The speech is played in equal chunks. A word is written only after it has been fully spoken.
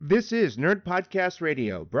This is Nerd Podcast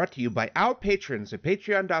Radio, brought to you by our patrons at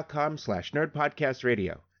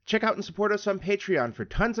patreon.com/nerdpodcastradio. Check out and support us on Patreon for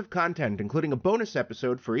tons of content, including a bonus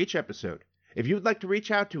episode for each episode. If you'd like to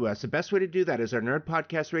reach out to us, the best way to do that is our Nerd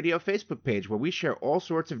Podcast Radio Facebook page, where we share all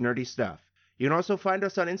sorts of nerdy stuff. You can also find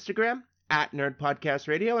us on Instagram, @Nerd Podcast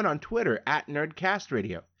Radio, and on Twitter, @Nerdcast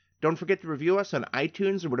Radio. Don't forget to review us on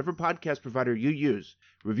iTunes or whatever podcast provider you use.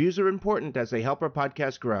 Reviews are important as they help our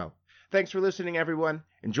podcast grow. Thanks for listening, everyone.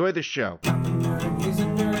 Enjoy the show. I'm a nerd, he's a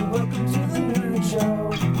nerd, welcome to the Nerd Show.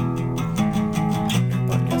 Nerd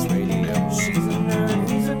Podcast Radio. She's a nerd,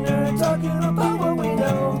 he's a nerd, talking about what we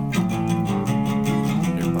know.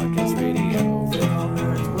 Nerd Podcast Radio. They're all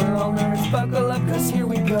nerds, we're all nerds, buckle up, cause here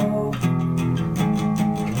we go.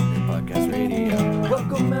 Nerd Podcast Radio.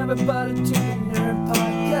 Welcome everybody to the Nerd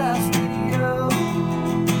Podcast Radio.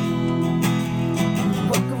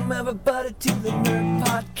 Welcome everybody to the Nerd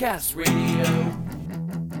Podcast Radio.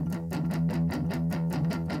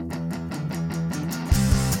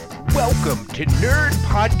 Welcome to Nerd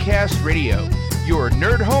Podcast Radio, your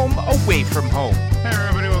nerd home away from home. Hey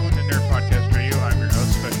everybody, welcome to Nerd Podcast Radio. I'm your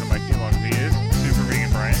host, Special Mikey, along with me is Super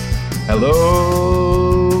Vegan Brian.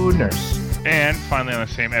 Hello, nurse. And finally on the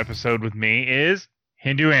same episode with me is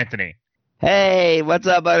Hindu Anthony. Hey, what's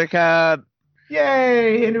up, Buttercup?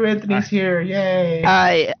 Yay, Andrew Anthony's here. Yay.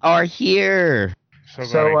 I are here. So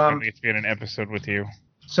glad I get to be in an episode with you.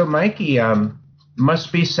 So Mikey,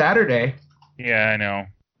 must be Saturday. Yeah, I know.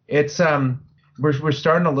 It's we're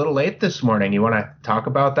starting a little late this morning. You want to talk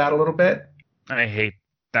about that a little bit? I hate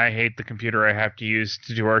the computer I have to use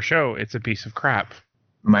to do our show. It's a piece of crap.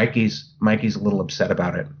 Mikey's a little upset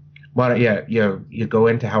about it. Why don't you go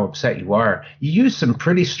into how upset you are? You used some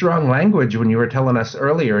pretty strong language when you were telling us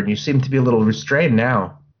earlier, and you seem to be a little restrained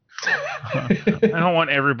now. I don't want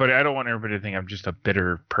everybody to think I'm just a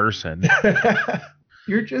bitter person.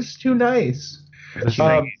 You're just too nice. This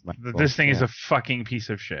thing is a fucking piece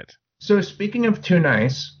of shit. So speaking of too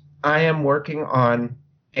nice, I am working on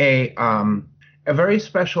a very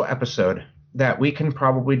special episode that we can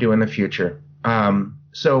probably do in the future.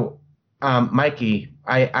 Mikey,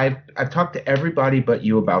 I've talked to everybody but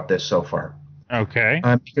you about this so far. Okay.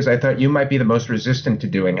 Because I thought you might be the most resistant to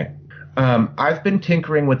doing it. I've been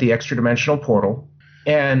tinkering with the extra-dimensional portal,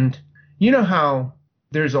 and you know how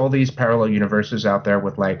there's all these parallel universes out there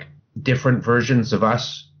with, like, different versions of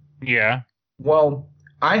us? Yeah. Well,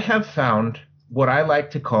 I have found what I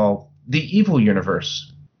like to call the evil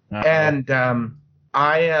universe. Uh-huh. And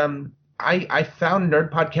I found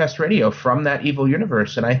Nerd Podcast Radio from that evil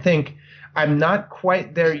universe, and I think I'm not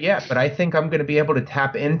quite there yet, but I think I'm going to be able to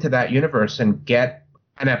tap into that universe and get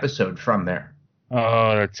an episode from there.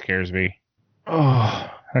 Oh, that scares me.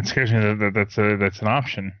 Oh, that scares me. That's an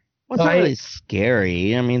option. Well, it's not really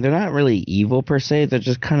scary. I mean, they're not really evil per se. They're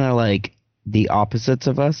just kind of like the opposites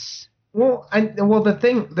of us. Well, I haven't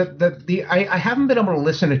been able to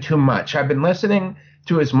listen to too much. I've been listening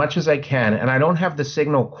to as much as I can, and I don't have the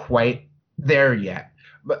signal quite there yet.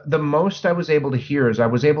 But the most I was able to hear is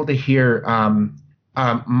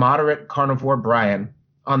Moderate Carnivore Brian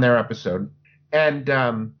on their episode, and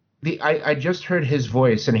I just heard his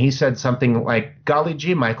voice, and he said something like, "Golly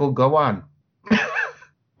gee, Michael, go on."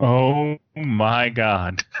 Oh my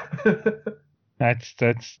God, that's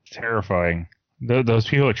terrifying. Those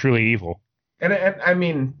people are truly evil. And I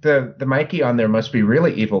mean, the Mikey on there must be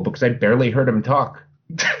really evil because I barely heard him talk.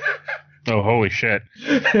 Oh, holy shit!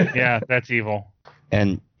 Yeah, that's evil.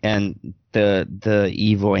 And the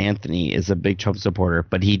evil Anthony is a big Trump supporter,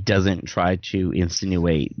 but he doesn't try to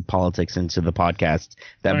insinuate politics into the podcast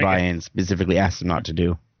that Brian specifically asked him not to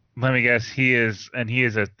do. Let me guess, he is a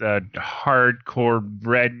hardcore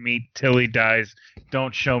red meat till he dies.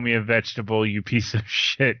 Don't show me a vegetable, you piece of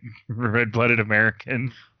shit, red-blooded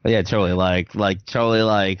American. Yeah, totally. Like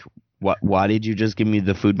what? Why did you just give me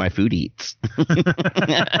the food my food eats?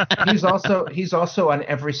 He's also on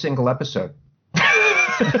every single episode.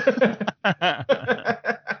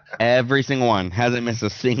 Every single one. Hasn't missed a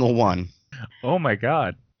single one. Oh my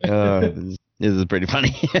God. This is pretty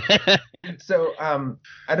funny. So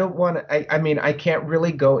I don't want to. I mean, I can't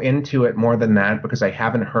really go into it more than that because I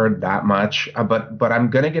haven't heard that much. But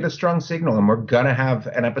I'm gonna get a strong signal, and we're gonna have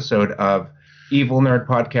an episode of Evil Nerd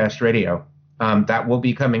Podcast Radio. That will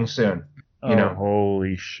be coming soon. You know,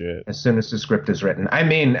 holy shit! As soon as the script is written. I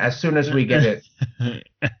mean, as soon as we get it,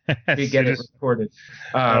 recorded.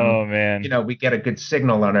 Oh man! You know, we get a good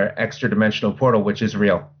signal on our extra dimensional portal, which is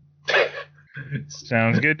real.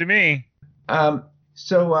 Sounds good to me.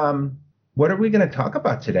 So what are we going to talk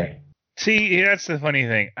about today? See, that's the funny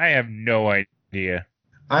thing. I have no idea.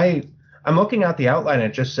 I'm looking at the outline.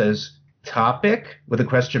 It just says topic with a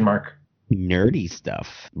question mark. Nerdy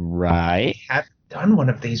stuff, right? I haven't done one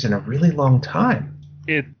of these in a really long time.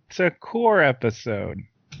 It's a core episode.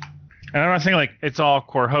 And I'm not saying like it's all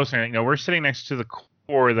core hosts or anything. No, we're sitting next to the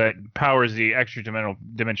core that powers the extra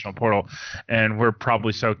dimensional portal, and we're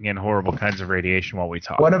probably soaking in horrible kinds of radiation while we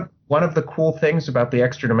talk. One of the cool things about the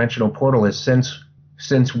extra dimensional portal is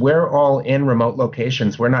since we're all in remote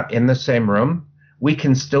locations, we're not in the same room, we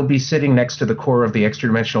can still be sitting next to the core of the extra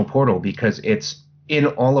dimensional portal because it's in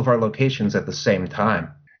all of our locations at the same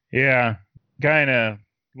time. Yeah, guy in a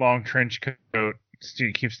long trench coat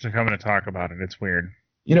keeps coming to talk about it. It's weird.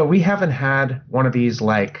 You know, we haven't had one of these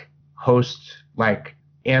like host like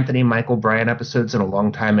Anthony Michael Bryan episodes in a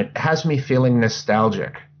long time. It has me feeling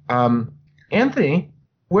nostalgic. Anthony,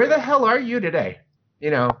 where the hell are you today?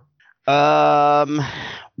 You know.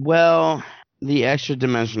 Well, the extra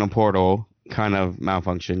dimensional portal kind of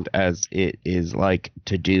malfunctioned as it is like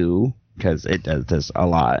to do, because it does this a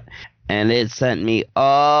lot. And it sent me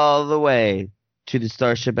all the way to the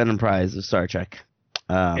Starship Enterprise of Star Trek.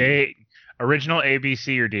 Original A, B,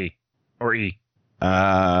 C, or D? Or E?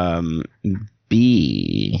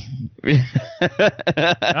 B.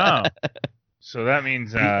 Oh. So that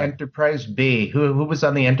means... the Enterprise B. Who was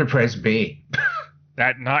on the Enterprise B?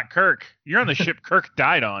 Not Kirk. You're on the ship Kirk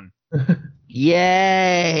died on.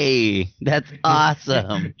 Yay! That's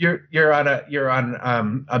awesome. You're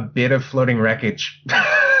on a bit of floating wreckage.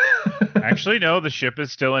 Actually, no. The ship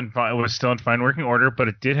is was still in fine working order, but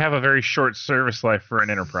it did have a very short service life for an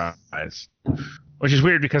Enterprise, which is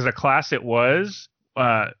weird because the class it was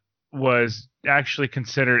actually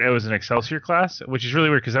considered. It was an Excelsior class, which is really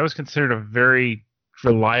weird because that was considered a very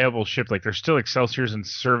reliable ship. Like there's still Excelsiors in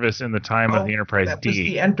service in the time of the Enterprise that D. Was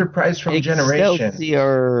the Enterprise from Generation.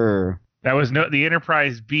 Excelsior. That was the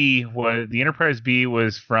Enterprise B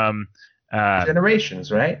was from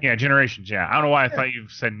Generations, right? Yeah, Generations. Yeah, I don't know why I thought you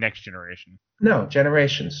said Next Generation. No,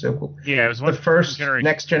 Generations. So, yeah, it was the first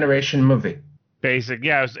Next Generation movie. Basic.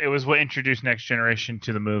 Yeah, it was what introduced Next Generation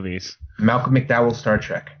to the movies. Malcolm McDowell Star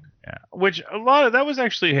Trek. Yeah, which that was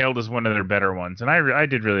actually hailed as one of their better ones, and I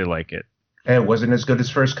did really like it. And it wasn't as good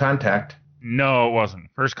as First Contact. No, it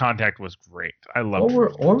wasn't. First Contact was great. I loved it.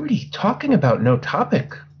 We're already talking about no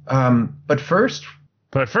topic. But first,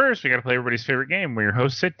 we got to play everybody's favorite game where your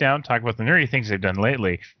hosts sit down, talk about the nerdy things they've done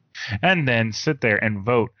lately, and then sit there and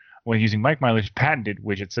vote when using Mike Myler's patented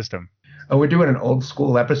widget system. Oh, we're doing an old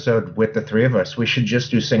school episode with the three of us. We should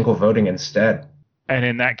just do single voting instead. And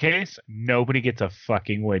in that case, nobody gets a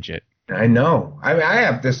fucking widget. I know. I mean, I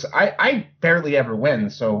have this. I barely ever win,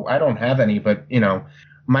 so I don't have any. But, you know,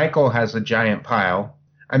 Michael has a giant pile.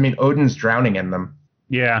 I mean, Odin's drowning in them.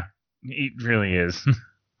 Yeah, he really is.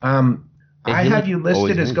 I have you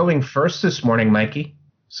listed as going first this morning, Mikey.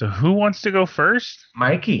 So who wants to go first?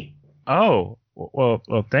 Mikey. Oh,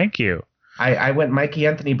 well, thank you. I went Mikey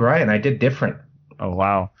Anthony Bryan. I did different. Oh,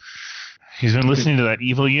 wow. He's been listening to that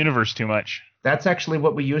evil universe too much. That's actually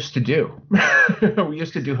what we used to do. We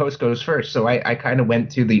used to do host goes first, so I kind of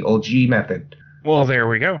went to the old G method. Well, there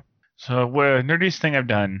we go. So, nerdiest thing I've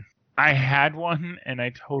done. I had one, and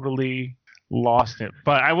I totally lost it.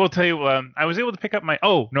 But I will tell you, I was able to pick up my...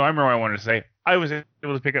 Oh, no, I remember what I wanted to say. I was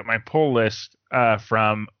able to pick up my pull list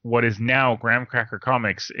from what is now Graham Cracker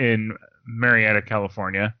Comics in Marietta,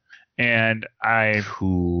 California. And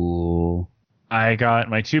Cool. I got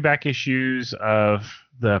my 2 back issues of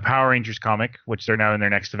the Power Rangers comic, which they're now in their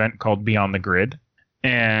next event called Beyond the Grid.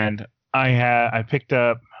 And I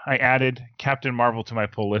added Captain Marvel to my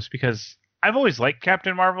pull list because I've always liked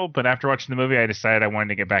Captain Marvel, but after watching the movie, I decided I wanted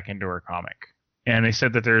to get back into her comic. And they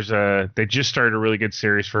said that they just started a really good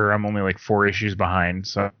series for her. I'm only like 4 issues behind,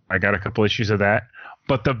 so I got a couple issues of that.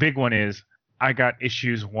 But the big one is I got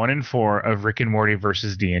issues 1 and 4 of Rick and Morty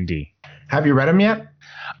versus D&D. Have you read them yet?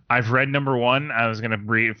 I've read number 1. I was gonna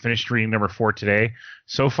finish reading number 4 today.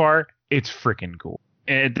 So far, it's freaking cool.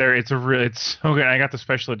 It's so good. I got the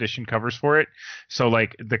special edition covers for it. So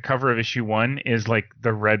like the cover of issue 1 is like the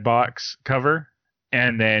Redbox cover,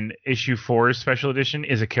 and then issue 4's special edition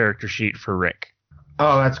is a character sheet for Rick.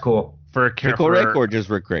 Oh, that's cool. For a Rick or just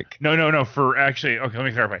Rick? No. For actually, okay, let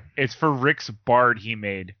me clarify. It's for Rick's bard he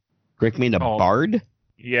made. Rick made a bard?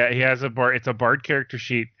 Yeah, he has a bard. It's a bard character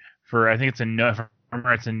sheet for, I think it's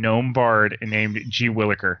a gnome bard named G.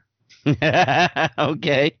 Williker.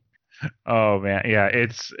 Okay. Oh man, yeah,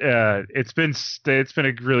 it's been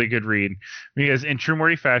a really good read because in true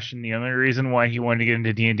Morty fashion, the only reason why he wanted to get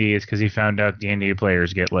into D&D is because he found out D&D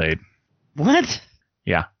players get laid. What?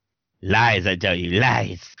 Yeah, lies. I tell you,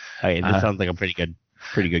 lies. Okay, this sounds like a pretty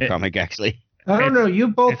good comic actually. I don't know. You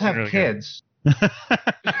both have really kids.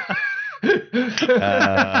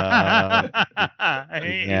 Yeah,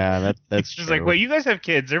 that's It's just true. like, well, you guys have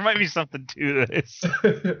kids. There might be something to this.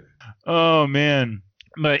 Oh man,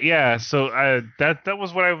 but yeah. So that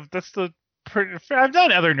was what that's the. I've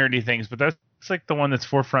done other nerdy things, but that's like the one that's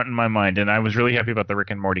forefront in my mind, and I was really happy about the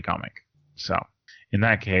Rick and Morty comic. So, in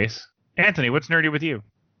that case, Anthony, what's nerdy with you?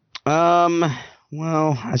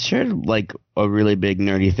 Well, I shared like a really big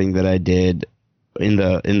nerdy thing that I did in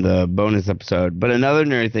the bonus episode. But another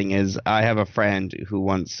nerdy thing is I have a friend who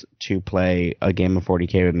wants to play a game of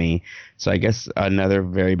 40K with me. So I guess another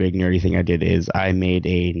very big nerdy thing I did is I made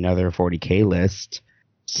another 40K list.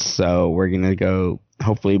 So we're gonna go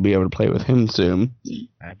hopefully be able to play with him soon.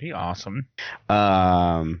 That'd be awesome.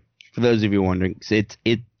 For those of you wondering,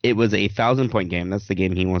 it was a 1,000-point game. That's the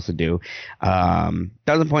game he wants to do.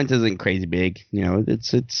 1,000 points isn't crazy big. You know,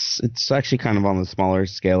 it's actually kind of on the smaller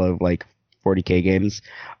scale of like 40K games.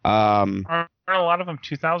 Aren't a lot of them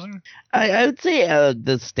 2,000? I would say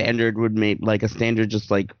the standard would make like a standard just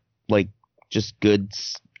like just good,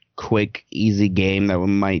 quick, easy game that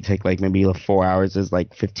might take like maybe 4 hours is like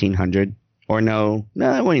 1,500. Or no,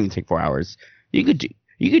 it wouldn't even take 4 hours. You could do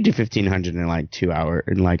 1,500 in like 2 hours,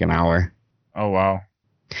 in like an hour. Oh wow.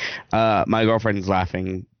 My girlfriend's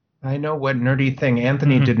laughing. I know what nerdy thing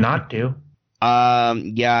Anthony did not do.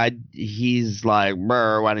 Yeah, he's like,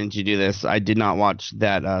 "Brr, why didn't you do this?" I did not watch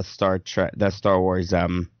that Star Wars.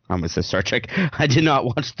 I'm gonna say Star Trek. I did not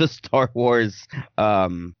watch the Star Wars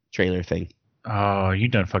trailer thing. Oh, you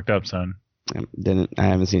done fucked up, son. I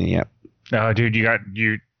haven't seen it yet. No, dude, you got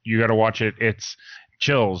to watch it. It's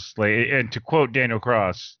chills. Like, and to quote Daniel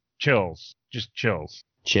Cross, chills, just chills.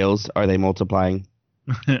 Chills? Are they multiplying?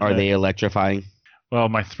 Are they electrifying? Well,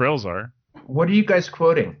 my thrills are What are you guys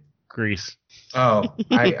quoting? Grease. Oh,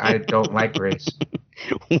 I don't like Grease.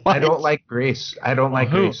 I don't like Grease. I don't like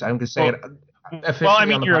who? Grease. I'm going to say it officially. Well, I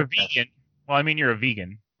mean, on the you're a podcast. vegan. Well, I mean, you're a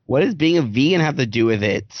vegan. What does being a vegan have to do with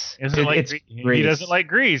it? It's He grease. doesn't like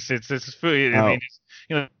grease. It's food. I mean,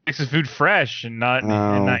 it makes his food fresh and not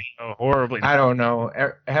horribly. I don't know.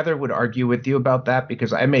 Heather would argue with you about that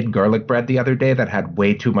because I made garlic bread the other day that had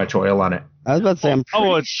way too much oil on it. I was about to say, I'm pretty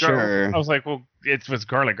it's sure. I was like, well, it's with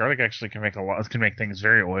garlic. Garlic actually can make things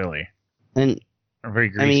very oily And or very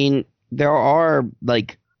greasy. I mean, there are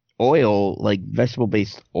like oil, like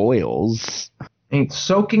vegetable-based oils. I mean,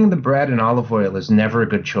 soaking the bread in olive oil is never a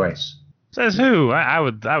good choice. Says who? I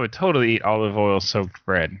would totally eat olive oil soaked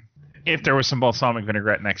bread if there was some balsamic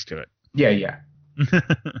vinaigrette next to it. Yeah. It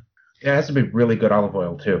has to be really good olive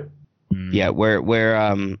oil too. Yeah, we're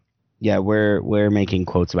making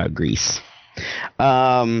quotes about Greece.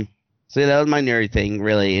 So yeah, that was my nerdy thing.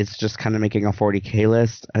 Really, it's just kind of making a 40K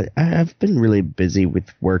list. I've been really busy with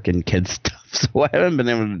work and kids stuff, so I haven't been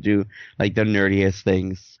able to do like the nerdiest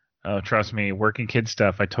things. Oh, trust me, working kid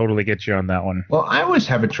stuff. I totally get you on that one. Well, I was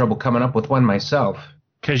having trouble coming up with one myself.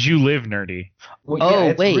 Because you live nerdy. Well, Oh,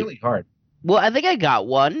 it's wait. really hard. Well, I think I got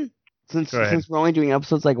one since Go ahead. we're only doing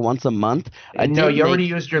episodes like once a month. No, you already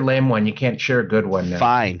used your lame one. You can't share a good one now.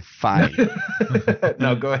 Fine.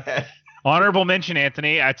 No, go ahead. Honorable mention,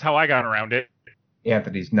 Anthony. That's how I got around it.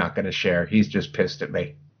 Anthony's not going to share. He's just pissed at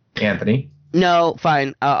me. Anthony? No,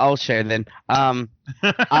 fine. I'll share then.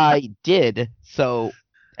 I did. So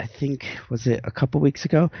I think, was it a couple weeks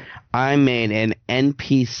ago? I made an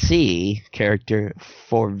NPC character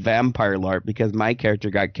for Vampire LARP because my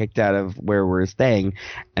character got kicked out of where we're staying,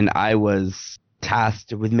 and I was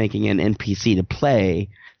tasked with making an NPC to play.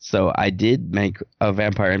 So I did make a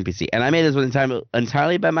vampire NPC, and I made this one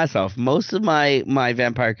entirely by myself. Most of my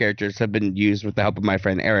vampire characters have been used with the help of my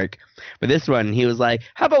friend Eric, but this one, he was like,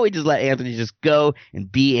 how about we just let Anthony just go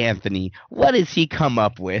and be Anthony? What does he come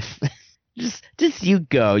up with? Just you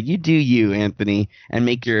go, you do you, Anthony, and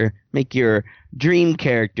make your dream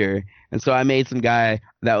character. And so I made some guy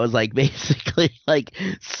that was like basically like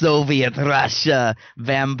Soviet Russia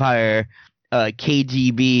vampire,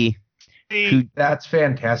 KGB, who That's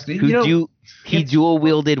fantastic. he dual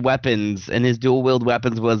wielded weapons, and his dual wield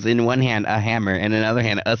weapons was in one hand a hammer and in another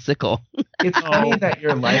hand a sickle. It's funny that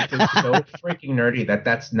your life is so freaking nerdy that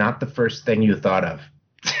that's not the first thing you thought of.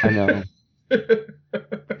 I know.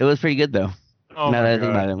 It was pretty good though. Oh now my that I think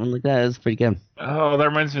God. about it, I'm like, that is pretty good. Oh, that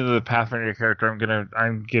reminds me of the Pathfinder character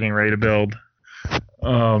I'm getting ready to build.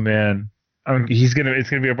 Oh man, it's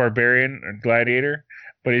gonna be a barbarian, a gladiator,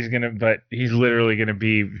 but he's literally gonna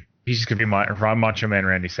be Macho Man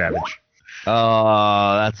Randy Savage.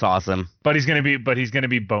 Oh, that's awesome. But he's gonna be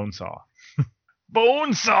Bonesaw.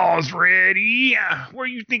 Bonesaw's ready. Where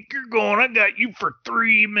you think you're going? I got you for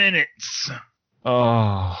 3 minutes.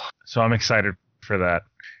 Oh, so I'm excited for that.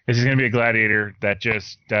 Because he's going to be a gladiator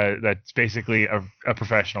that's basically a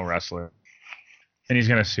professional wrestler, and he's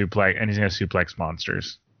going to suplex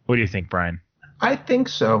monsters. What do you think, Brian? I think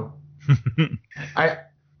so. I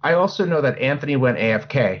also know that Anthony went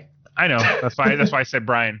AFK. I know. That's why I said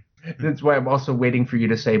Brian. That's why I'm also waiting for you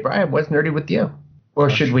to say, Brian, what's nerdy with you? Or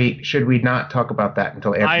should we not talk about that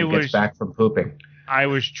until Anthony gets back from pooping? I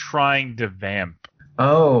was trying to vamp.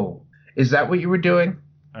 Oh, is that what you were doing?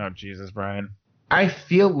 Oh, Jesus, Brian. I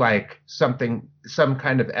feel like some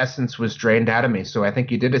kind of essence was drained out of me, so I think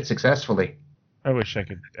you did it successfully. I wish I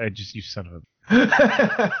could. You son of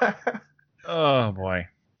a... Oh, boy.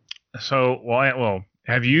 So, well,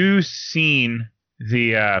 have you seen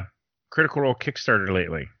the Critical Role Kickstarter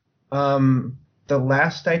lately? The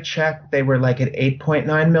last I checked, they were like at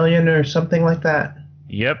 8.9 million or something like that.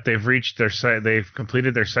 Yep, they've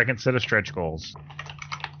completed their second set of stretch goals.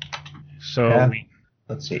 So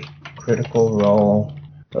let's see, Critical Role.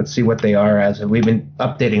 Let's see what they are we've been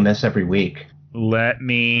updating this every week. Let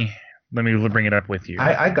me bring it up with you.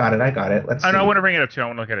 I got it. Let's see. I want to bring it up too. I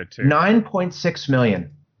want to look at it too. 9.6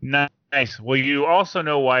 million. Nice. Well, you also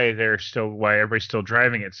know why everybody's still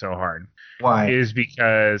driving it so hard. Why? Is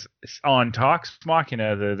because on Talks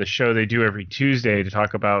Machina, the show they do every Tuesday to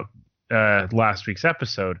talk about last week's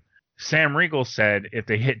episode, Sam Riegel said if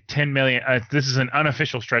they hit 10 million, this is an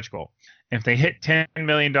unofficial stretch goal. If they hit $10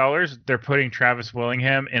 million, they're putting Travis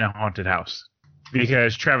Willingham in a haunted house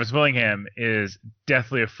because Travis Willingham is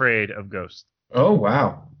deathly afraid of ghosts. Oh,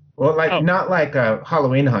 wow. Well, not like a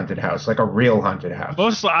Halloween haunted house, like a real haunted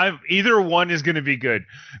house. Either one is going to be good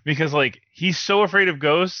because he's so afraid of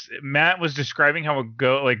ghosts. Matt was describing how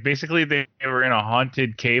basically they were in a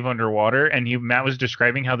haunted cave underwater, and Matt was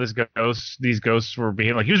describing how these ghosts were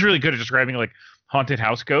behaving. He was really good at describing haunted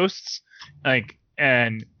house ghosts.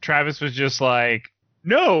 And Travis was just like,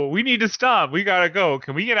 "No, we need to stop. We gotta go.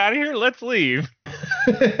 Can we get out of here? Let's leave."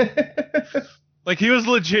 He was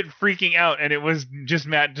legit freaking out, and it was just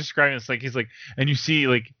Matt describing this. He's like, and you see,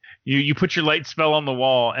 you put your light spell on the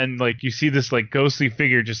wall, and you see this ghostly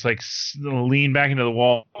figure just lean back into the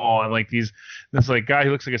wall, and this guy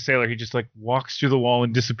who looks like a sailor, he just walks through the wall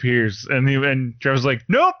and disappears, and Trevor's like,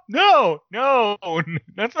 "Nope, no,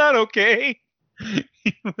 that's not okay."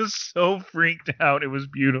 He was so freaked out. It was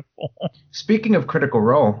beautiful. Speaking of Critical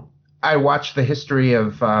Role, I watched the history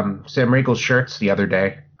of Sam Riegel's shirts the other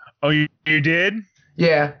day. Oh, you did?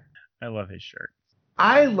 Yeah. I love his shirt.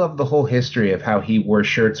 I love the whole history of how he wore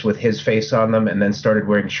shirts with his face on them and then started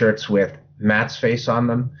wearing shirts with Matt's face on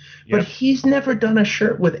them. Yep. But he's never done a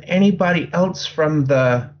shirt with anybody else from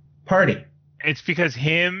the party. It's because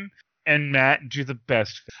him and Matt do the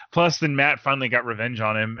best. Plus, then Matt finally got revenge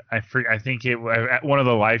on him. I think at one of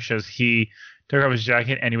the live shows, he took off his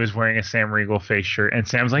jacket and he was wearing a Sam Riegel face shirt. And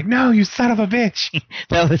Sam's like, "No, you son of a bitch."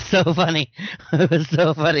 That was so funny. It was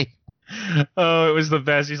so funny. Oh, it was the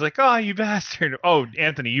best. He's like, "Oh, you bastard." Oh,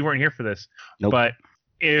 Anthony, you weren't here for this. Nope. But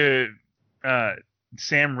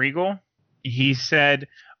Sam Riegel, he said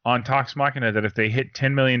on Talks Machina that if they hit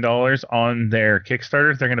 $10 million on their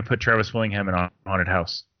Kickstarter, they're going to put Travis Willingham in a haunted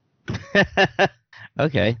house.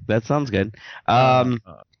 Okay, that sounds good. Yeah,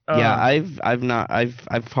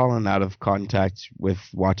 I've fallen out of contact with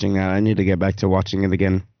watching that. I need to get back to watching it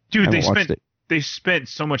again. Dude, they spent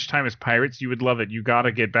so much time as pirates. You would love it. You got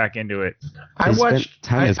to get back into it. I watched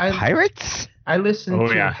time as pirates. I listened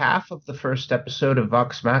to half of the first episode of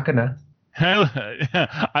Vox Machina.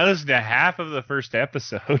 I listened to half of the first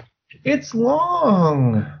episode. It's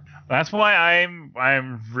long. That's why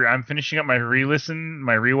I'm finishing up my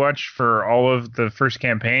rewatch for all of the first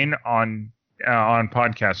campaign on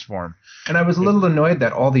podcast form. And I was a little annoyed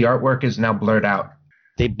that all the artwork is now blurred out.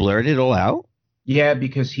 They blurred it all out? Yeah,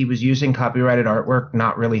 because he was using copyrighted artwork,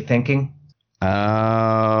 not really thinking.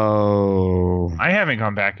 Oh. I haven't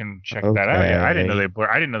gone back and checked that out. I didn't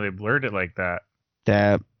know they blurred it like that.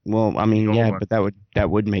 Well, I mean, yeah, but that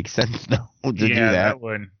would make sense though to do that. Yeah, that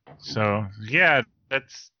would. So yeah,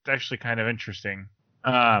 that's actually kind of interesting.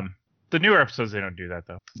 The newer episodes, they don't do that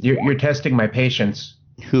though. You're testing my patience.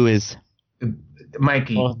 Who is?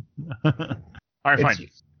 Mikey. Well, all right, fine.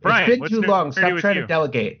 Brian, it's been too long. Stop trying to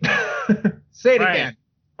delegate. Say it again.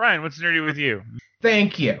 Brian, what's nerdy with you?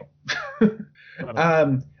 Thank you.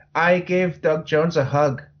 I gave Doug Jones a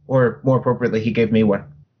hug, or more appropriately, he gave me one.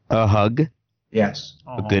 A hug? Yes.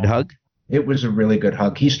 A good hug? It was a really good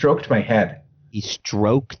hug. He stroked my head. He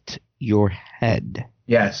stroked your head?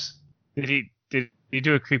 Yes. Did he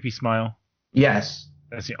do a creepy smile? Yes.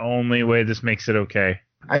 That's the only way this makes it okay.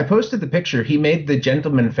 I posted the picture. He made the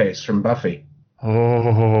gentleman face from Buffy.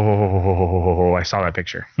 Oh, I saw that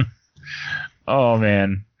picture. Oh,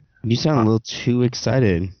 man. You sound a little too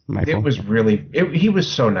excited, Michael. It was really. He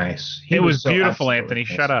was so nice. He It was so beautiful, absolutely Anthony. nice.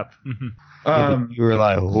 Shut up. You were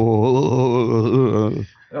like, whoa.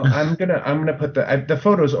 I'm gonna put the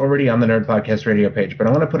photo's already on the Nerd Podcast Radio page, but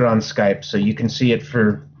I want to put it on Skype so you can see it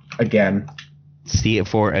for again. See it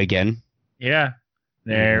for again. Yeah.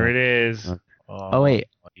 There it is. Oh, wait.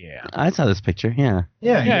 Yeah. I saw this picture. Yeah.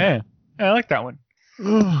 Yeah. I like that one.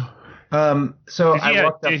 So Did he, I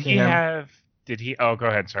walked up did to he him. have? Did he? Oh, go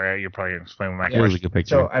ahead. Sorry, you're probably gonna explain my It was a question. good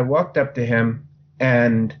picture. So I walked up to him,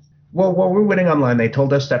 and while we're waiting online, they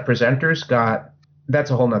told us that presenters got.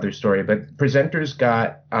 That's a whole nother story, but presenters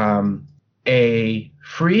got a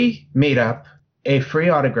free meetup, a free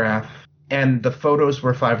autograph, and the photos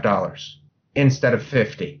were $5 instead of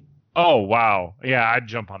 $50. Oh wow. Yeah, I'd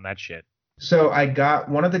jump on that shit. So I got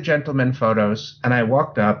one of the gentleman photos, and I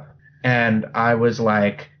walked up, and I was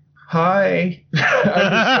like, "Hi." I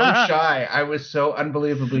was so shy. I was so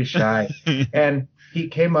unbelievably shy. And he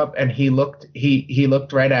came up, and he looked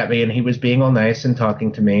right at me, and he was being all nice and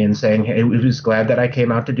talking to me and saying he was glad that I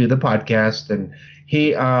came out to do the podcast. And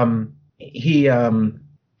he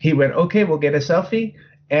went, "Okay, we'll get a selfie."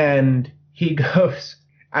 And he goes,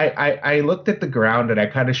 I looked at the ground and I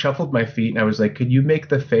kind of shuffled my feet and I was like, "Could you make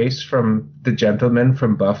the face from the gentleman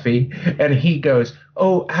from Buffy?" And he goes,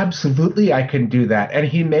 "Oh, absolutely, I can do that." And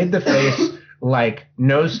he made the face like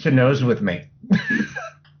nose to nose with me.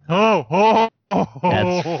 Oh.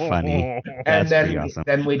 That's funny. And That's pretty awesome.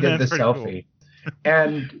 then we did That's the pretty selfie.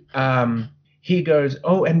 And he goes,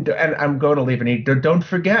 "Oh, and I'm going to leave. And he, don't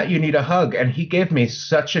forget, you need a hug." And he gave me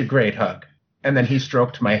such a great hug. And then he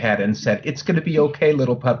stroked my head and said, "It's going to be okay,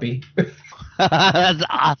 little puppy." That's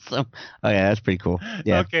awesome. Oh yeah, that's pretty cool.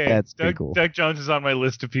 Yeah, Okay. that's pretty cool. Doug Jones is on my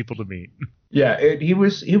list of people to meet. Yeah, he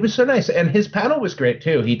was so nice, and his panel was great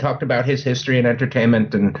too. He talked about his history in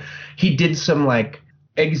entertainment, and he did some like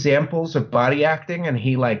examples of body acting, and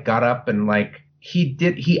he like got up and like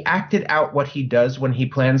he acted out what he does when he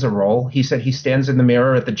plans a role. He said he stands in the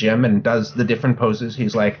mirror at the gym and does the different poses.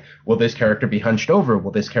 He's like, "Will this character be hunched over?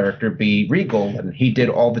 Will this character be regal?" And he did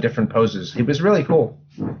all the different poses. He was really cool.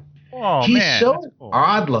 Oh He's man. so that's cool.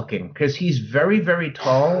 odd looking because he's very, very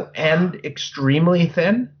tall and extremely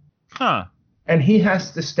thin. Huh. And he has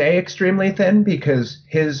to stay extremely thin because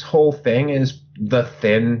his whole thing is the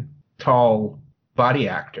thin, tall body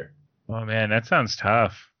actor. Oh man, that sounds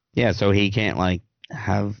tough. Yeah, so he can't like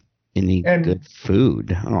have any And good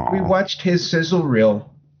food. Aw. We watched his sizzle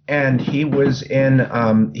reel, and he was in.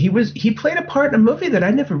 He played a part in a movie that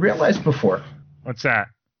I never realized before. What's that?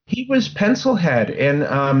 He was Pencilhead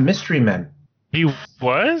in Mystery Men, He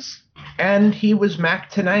was? and he was Mac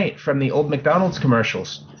Tonight from the old McDonald's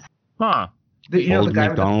commercials. Huh. The Old guy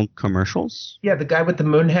McDonald commercials? the guy with the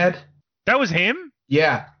moon head. That was him?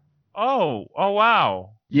 Yeah, Oh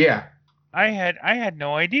wow. yeah. I had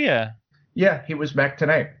no idea. Yeah, he was Mac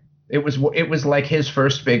Tonight. It was like his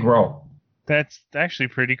first big role. That's actually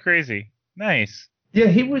pretty crazy. Nice. Yeah,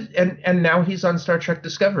 he was, and now he's on Star Trek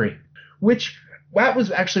Discovery, which that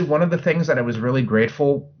was actually one of the things that I was really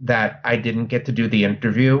grateful that I didn't get to do the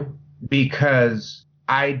interview because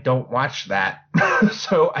I don't watch that.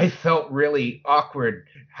 So I felt really awkward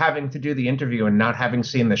having to do the interview and not having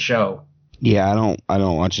seen the show. Yeah, I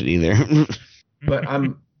don't watch it either.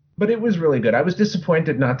 But it was really good. I was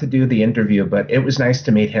disappointed not to do the interview, but it was nice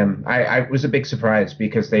to meet him. I was a big surprise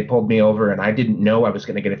because they pulled me over and I didn't know I was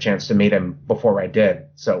going to get a chance to meet him before I did.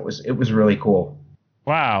 So it was really cool.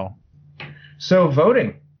 Wow. So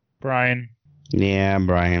voting. Brian. Yeah,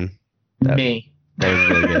 Brian. Me. That was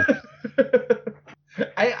really good.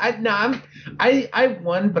 I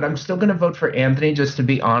won, but I'm still gonna vote for Anthony just to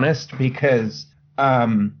be honest because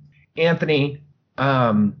Anthony,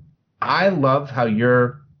 I love how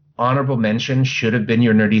your honorable mention should have been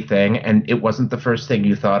your nerdy thing, and it wasn't the first thing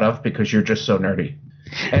you thought of because you're just so nerdy.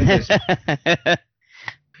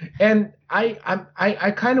 And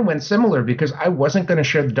I kind of went similar because I wasn't going to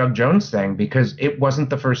share the Doug Jones thing because it wasn't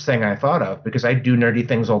the first thing I thought of because I do nerdy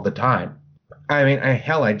things all the time. I mean,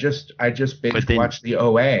 I just binge watched the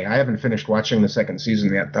OA. I haven't finished watching the second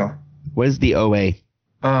season yet, though. What is the OA?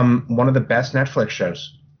 One of the best Netflix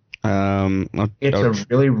shows. It's a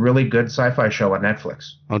really, really good sci-fi show on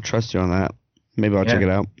Netflix. I'll trust you on that. Maybe I'll check it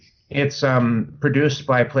out. It's produced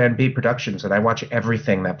by Plan B Productions, and I watch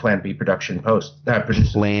everything that Plan B produces.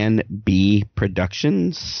 Plan B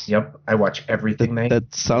Productions? Yep, I watch everything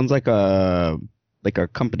that sounds like a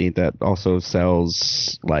company that also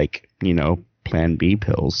sells Plan B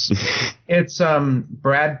pills. It's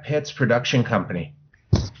Brad Pitt's production company.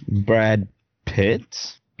 Brad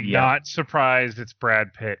Pitt? Not surprised it's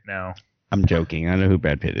Brad Pitt now. I'm joking. I know who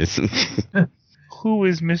Brad Pitt is. Who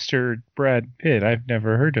is Mr. Brad Pitt? I've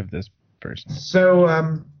never heard of this person.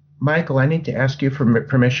 So, Michael, I need to ask you for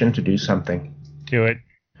permission to do something. Do it.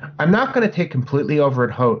 I'm not going to take completely over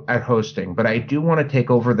at hosting, but I do want to take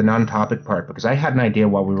over the non-topic part because I had an idea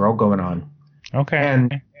while we were all going on. Okay.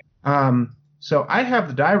 And so I have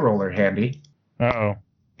the die roller handy. Uh-oh.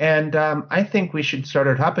 And I think we should start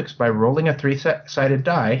our topics by rolling a three-sided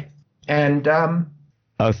die. And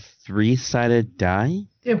A three-sided die?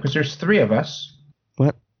 yeah, because there's three of us.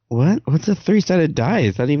 What? What's a three-sided die?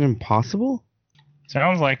 Is that even possible?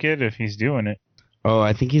 Sounds like it if he's doing it. Oh,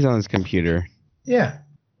 I think he's on his computer. Yeah,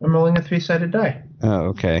 I'm rolling a three-sided die. Oh,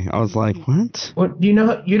 okay. I was like, what? What? You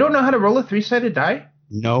don't know how to roll a three-sided die?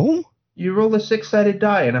 No? You roll a six-sided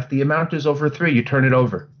die, and if the amount is over 3, you turn it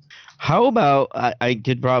over. How about I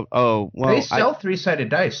did well They sell three-sided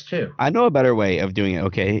dice too. I know a better way of doing it,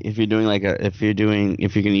 okay? If you're doing if you're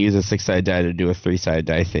going to use a six-sided die to do a three-sided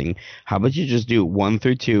die thing, how about you just do 1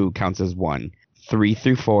 through 2 counts as 1, 3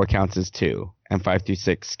 through 4 counts as 2, and 5 through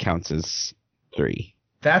 6 counts as 3.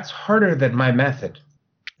 That's harder than my method.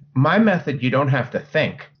 My method, you don't have to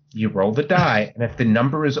think. You roll the die, and if the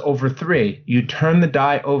number is over 3, you turn the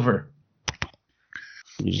die over.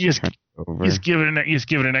 You just give it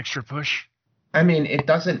an extra push. I mean,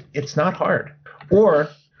 it's not hard. Or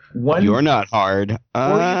one. You're not hard. Or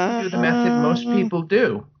you can do the method most people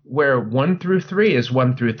do, where 1 through 3 is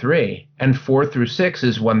 1 through 3, and 4 through 6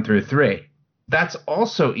 is 1 through 3. That's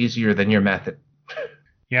also easier than your method.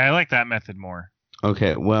 Yeah, I like that method more.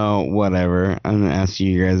 Okay, well, whatever. I'm going to ask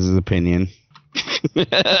you guys' opinion.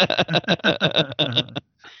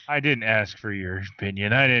 I didn't ask for your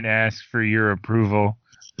opinion. I didn't ask for your approval.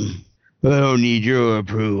 I don't need your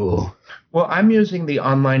approval. Well, I'm using the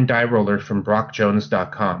online die roller from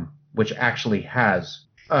BrockJones.com, which actually has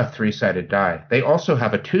a three-sided die. They also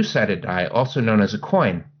have a two-sided die, also known as a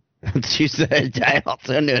coin. Two-sided die,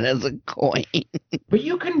 also known as a coin. But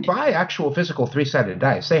you can buy actual physical three-sided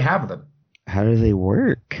dice. They have them. How do they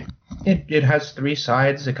work? It has 3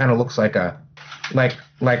 sides. It kind of looks like a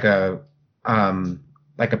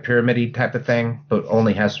pyramid type of thing, but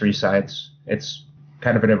only has 3 sides. It's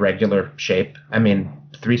kind of an irregular shape. I mean,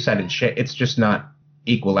 3-sided shape. It's just not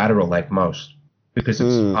equilateral like most because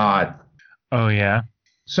it's odd. Oh yeah.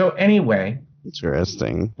 So anyway,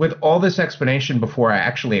 Interesting. with all this explanation before I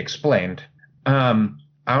actually explained, I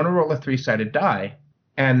want to roll a 3-sided die,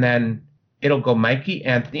 and then it'll go Mikey,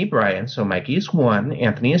 Anthony, Brian. So Mikey is 1,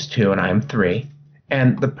 Anthony is 2, and I'm 3.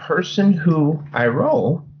 And the person who I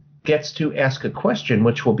roll gets to ask a question,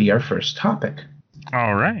 which will be our first topic.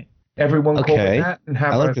 All right. Everyone cool Okay. with that? And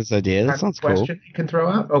have I like a this idea. That sounds cool. question you can throw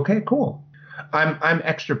out? Okay, cool. I'm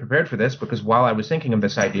extra prepared for this because while I was thinking of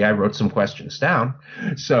this idea, I wrote some questions down.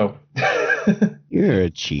 So, You're a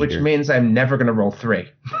cheater. which means I'm never going to roll 3.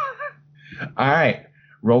 All right,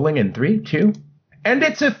 rolling in 3, 2, and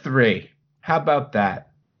it's a 3. How about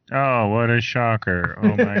that? Oh, what a shocker.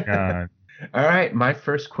 Oh my god. All right, my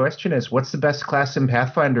first question is, what's the best class in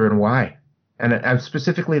Pathfinder and why? And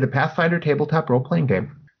specifically the Pathfinder tabletop role-playing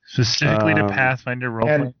game. Specifically to Pathfinder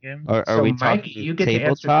role-playing game? Are So, we Mikey, talking you get to answer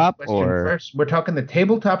this tabletop question or first. We're talking the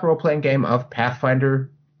tabletop role-playing game of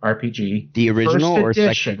Pathfinder RPG. the original First or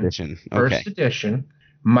edition. second edition? First Okay. edition.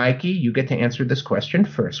 Mikey, you get to answer this question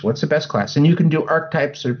first. What's the best class? And you can do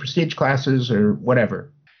archetypes or prestige classes or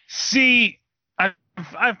whatever. See,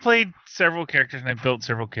 I've played several characters and I've built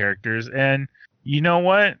several characters, and you know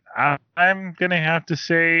what? I'm gonna have to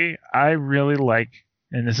say I really like,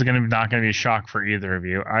 and this is not gonna be a shock for either of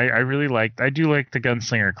you. I do like the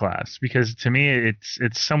gunslinger class because to me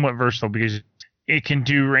it's somewhat versatile because it can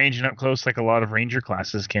do range and up close like a lot of ranger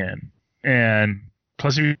classes can, and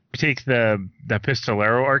plus if you take the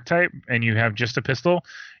pistolero archetype and you have just a pistol,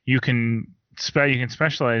 you can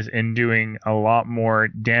specialize in doing a lot more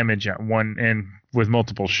damage at one end with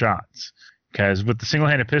multiple shots. Because with the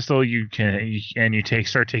single-handed pistol, you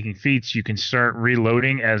start taking feats, you can start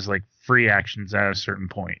reloading as like free actions at a certain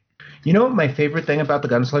point. You know what my favorite thing about the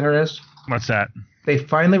gunslinger is? What's that? They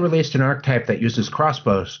finally released an archetype that uses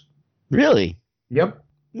crossbows. Really? Yep.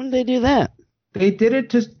 When did they do that? They did it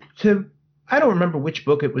to I don't remember which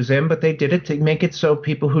book it was in, but they did it to make it so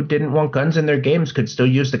people who didn't want guns in their games could still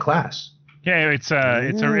use the class. Yeah, it's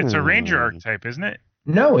a ranger archetype, isn't it?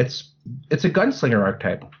 No, it's a gunslinger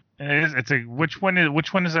archetype. Which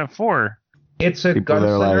one is that for? It's a People that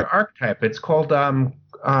are gunslinger like- archetype. It's called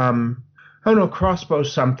crossbow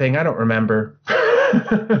something. I don't remember.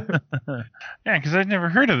 Yeah, because I've never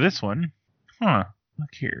heard of this one. Huh.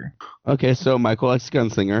 Look here. Okay, so Michael likes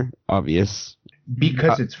gunslinger, obvious.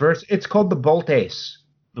 Because it's called the Bolt Ace.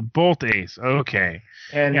 The Bolt Ace. Okay.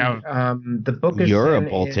 And Yeah. the book is You're a in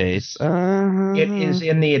bolt ace. it is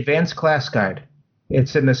in the advanced class guide.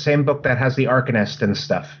 It's in the same book that has the Arcanist and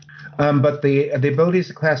stuff. But the abilities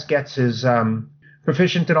the class gets is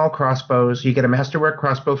proficient in all crossbows. You get a masterwork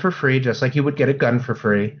crossbow for free, just like you would get a gun for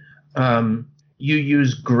free. You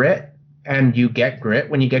use grit, and you get grit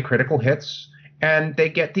when you get critical hits. And they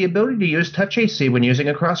get the ability to use touch AC when using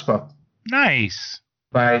a crossbow Nice.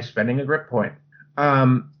 by spending a grit point.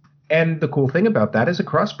 And the cool thing about that is a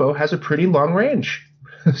crossbow has a pretty long range.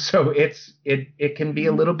 So it can be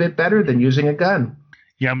a little bit better than using a gun.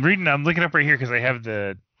 Yeah, I'm looking up right here because I have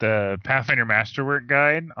the Pathfinder Masterwork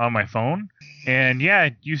guide on my phone. And yeah,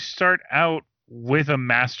 you start out with a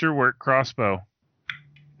Masterwork crossbow.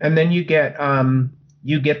 And then you get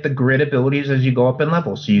the grit abilities as you go up in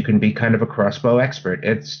level, so you can be kind of a crossbow expert.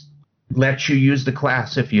 It's lets you use the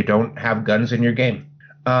class if you don't have guns in your game.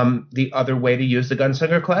 The other way to use the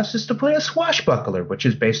gunslinger class is to play a swashbuckler, which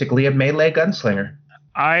is basically a melee gunslinger.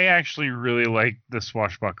 I actually really like the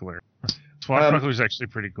Swashbuckler. Swashbuckler is actually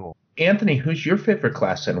pretty cool. Anthony, who's your favorite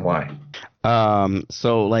class and why?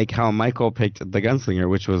 So like how Michael picked the gunslinger,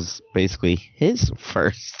 which was basically his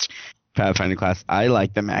first Pathfinder class. I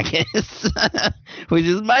like the Magus, which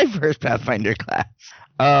is my first Pathfinder class.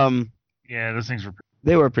 Yeah, those things were.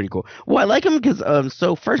 They were pretty cool. Well, I like them because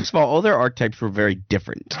so first of all their archetypes were very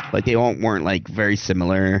different. Like they weren't like very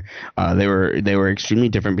similar. They were extremely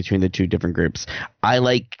different between the two different groups. I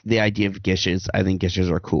like the idea of Gishes. I think Gishes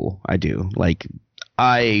are cool. I do. Like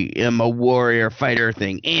I am a warrior fighter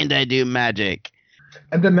thing, and I do magic.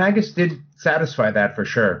 And the Magus did satisfy that for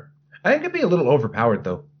sure. I think it'd be a little overpowered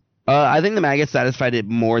though. I think the Magus satisfied it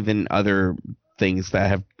more than other things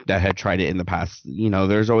that had tried it in the past. You know,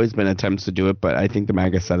 there's always been attempts to do it, but I think the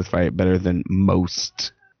Magus satisfy it better than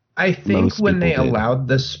most. I think when they people did. allowed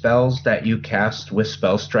the spells that you cast with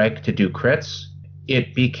Spell Strike to do crits,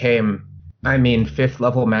 it became, I mean, 5th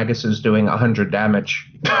level Magus is doing 100 damage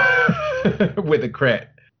with a crit.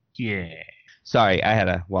 Yeah. Sorry, I had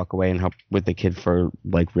to walk away and help with the kid for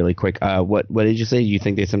like really quick. What did you say? You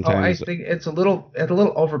think they I sometimes? think it's a little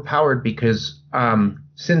overpowered because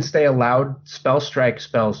since they allowed Spell Strike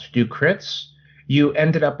spells to do crits, you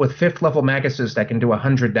ended up with 5th level Maguses that can do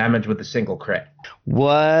 100 damage with a single crit.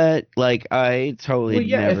 What? Like I totally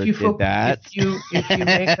never if you did that.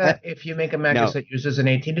 if you make a Magus that uses an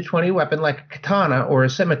 18 to 20 weapon like a katana or a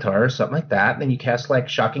scimitar or something like that, then you cast like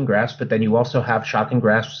Shocking Grasp, but then you also have Shocking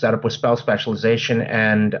Grasp set up with spell specialization,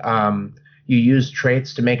 and you use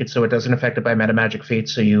traits to make it so it doesn't affect it by meta magic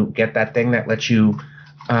feats, so you get that thing that lets you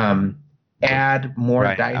add more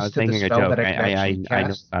Right, I dice was to the thinking a spell joke. that it can actually I know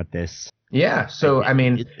cast. about this. Yeah, so I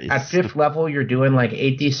mean, at 5th level, you're doing like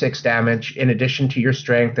 8d6 damage in addition to your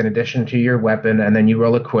strength, in addition to your weapon, and then you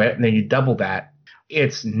roll a crit, and then you double that.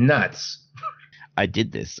 It's nuts. I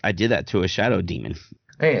did this. I did that to a shadow demon.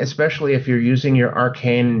 Hey, especially if you're using your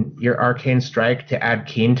arcane strike to add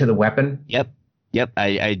keen to the weapon. Yep.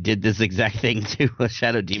 I did this exact thing to a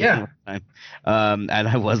shadow demon Yeah. one time. And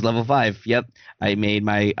I was level 5. Yep. I made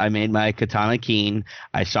my katana keen.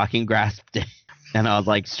 I shocking grasped it. And I was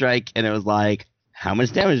like, strike, and it was like, how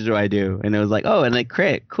much damage do I do? And it was like, oh, and it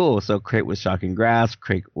crit. Cool. So crit with shocking grasp,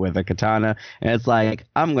 crit with a katana. And it's like,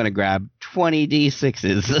 I'm going to grab 20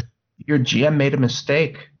 d6s. Your GM made a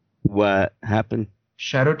mistake. What happened?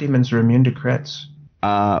 Shadow demons are immune to crits.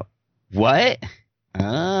 What?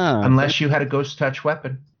 Unless you had a ghost touch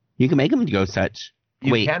weapon. You can make them ghost touch.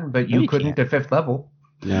 You Wait, can, but no, you you couldn't can't. at 5th level.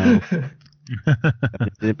 No.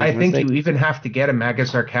 I think you even have to get a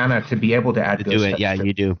Magus Arcana to be able to add to ghost do it. touch. Yeah,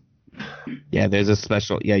 you do. Yeah, there's a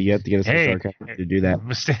special. Yeah, you have to get a special arcana to do that.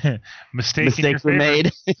 Mistake in your Mistakes were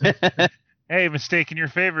favor. made. Hey, mistake in your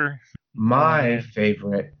favor My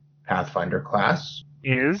favorite Pathfinder class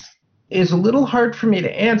is is a little hard for me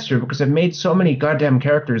to answer because I've made so many goddamn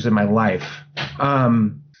characters in my life.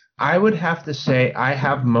 I would have to say I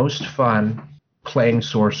have most fun playing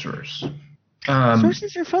sorcerers.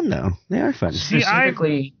 Sorcerers are fun though. They are fun.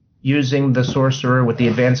 Specifically using the sorcerer with the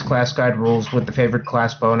advanced class guide rules with the favorite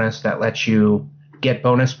class bonus that lets you get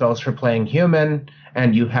bonus spells for playing human,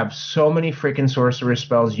 and you have so many freaking sorcerer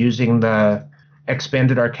spells using the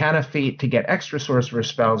expanded arcana feat to get extra sorcerer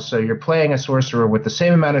spells, so you're playing a sorcerer with the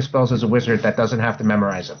same amount of spells as a wizard that doesn't have to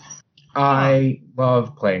memorize them. I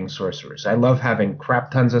love playing sorcerers. I love having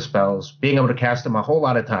crap tons of spells, being able to cast them a whole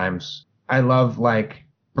lot of times. I love like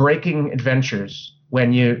breaking adventures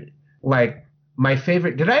when you like my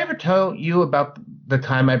favorite. Did I ever tell you about the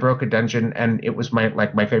time I broke a dungeon and it was my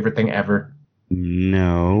favorite thing ever?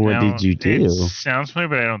 No, what Now, did you do? It sounds funny,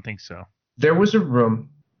 but I don't think so. There was a room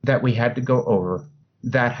that we had to go over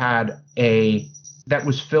that had that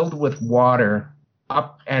was filled with water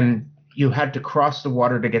up, and you had to cross the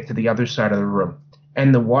water to get to the other side of the room.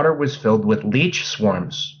 And the water was filled with leech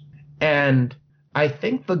swarms. And I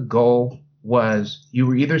think the goal was you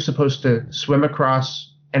were either supposed to swim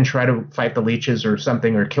across and try to fight the leeches or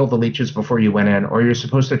something, or kill the leeches before you went in, or you're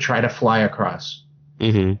supposed to try to fly across.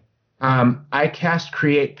 Mm-hmm. I cast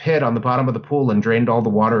Create Pit on the bottom of the pool and drained all the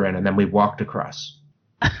water in, and then we walked across.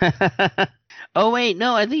 Oh wait,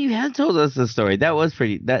 no, I think you had told us the story. That was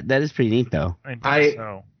pretty. That is pretty neat, though.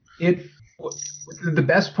 The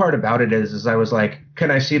best part about it is I was like, "Can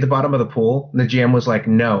I see the bottom of the pool?" And the GM was like,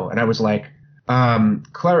 "No," and I was like,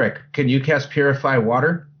 "Cleric, can you cast Purify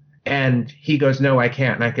Water?" And he goes, "No, I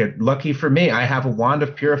can't." And I could. Lucky for me, I have a wand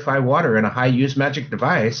of Purify Water and a high use magic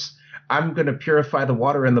device. I'm going to purify the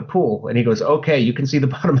water in the pool. And he goes, "Okay, you can see the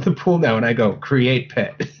bottom of the pool now." And I go, "Create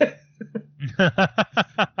Pit."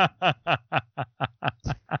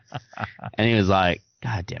 And he was like,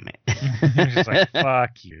 "God damn it!" He's just like,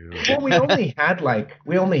 "Fuck you." Well, we only had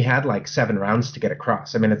like 7 rounds to get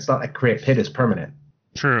across. I mean, it's not like Create Pit is permanent.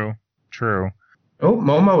 True. Oh,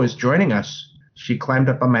 Momo is joining us. She climbed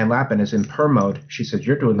up on my lap and is in per mode. She said,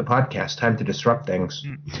 "You're doing the podcast. Time to disrupt things."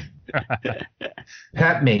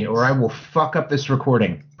 Pet me, or I will fuck up this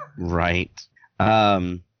recording. Right.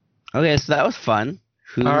 Okay, so that was fun.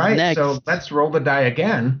 Who's All right, next? so let's roll the die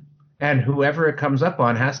again, and whoever it comes up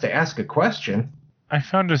on has to ask a question. I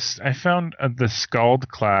found the Scald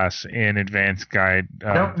class in Advanced Guide.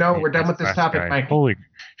 No, we're done with this Class topic, Guide. Mike. Holy,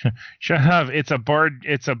 shut up! It's a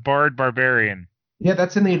bard barbarian. Yeah,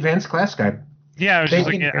 that's in the advanced class guide. Yeah, I was They just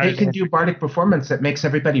looking. can, they can do bardic performance that makes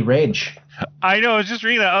everybody rage. I know. I was just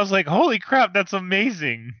reading that. I was like, "Holy crap, that's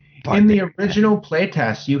amazing!" In the original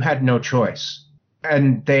playtest, you had no choice,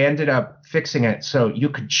 and they ended up fixing it so you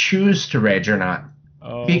could choose to rage or not.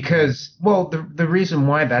 Oh. Because, well, the reason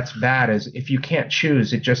why that's bad is if you can't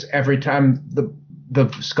choose, it just every time the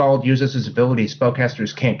Scald uses his ability,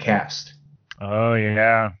 spellcasters can't cast. Oh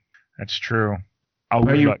yeah, that's true.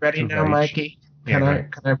 Are you ready now, Mikey? Yeah,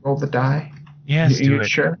 Can I roll the die? Yes, Are do you it.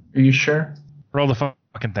 sure? Are you sure? Roll the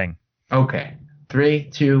fucking thing. Okay. 3,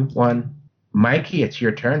 2, 1. Mikey, it's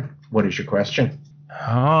your turn. What is your question?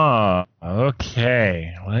 Oh,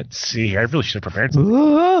 okay. Let's see. I really should have prepared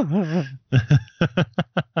something.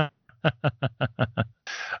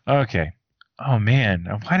 Okay. Oh man,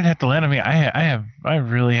 why did it have to land on me? I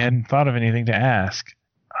really hadn't thought of anything to ask.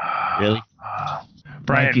 Really?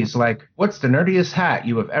 Brian, Mikey's like, what's the nerdiest hat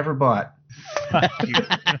you have ever bought? fuck you.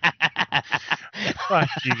 Fuck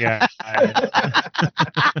you guys.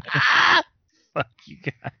 Fuck you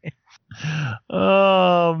guys.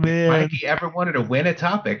 Oh man. Mikey ever wanted to win a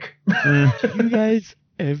topic? Do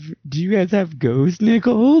you guys have ghost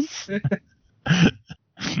nickels? Have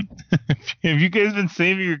you guys been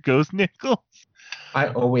saving your ghost nickels? I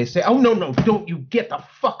always say, oh, no, don't you get the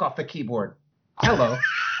fuck off the keyboard. Hello.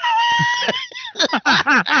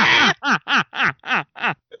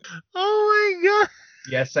 Oh my god.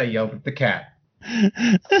 Yes, I yelled at the cat.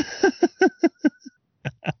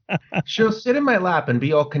 She'll sit in my lap and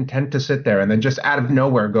be all content to sit there and then just out of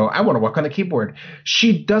nowhere go, I want to work on the keyboard.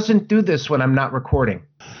 She doesn't do this when I'm not recording.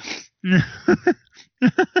 And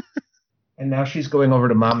now she's going over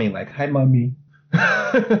to mommy like, hi, mommy.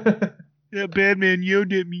 Yeah, Batman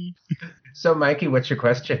yelled at me. So, Mikey, what's your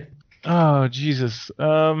question? Oh Jesus.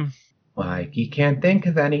 Mikey can't think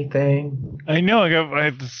of anything. I know.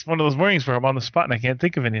 It's one of those mornings where I'm on the spot and I can't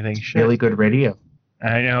think of anything. Shit. Really good radio.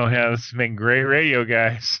 I know. Yeah, this has been great radio,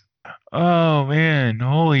 guys. Oh man,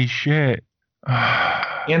 holy shit.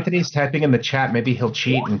 Anthony's typing in the chat. Maybe he'll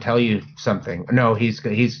cheat and tell you something. No, he's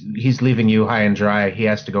leaving you high and dry. He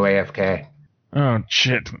has to go AFK. Oh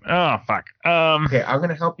shit. Oh fuck. Okay, I'm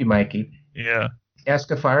gonna help you, Mikey. Yeah. Ask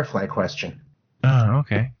a Firefly question. Oh,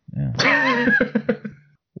 okay. Yeah.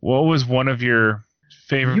 What was one of your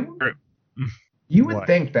favorite? You would What?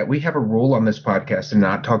 think that we have a rule on this podcast and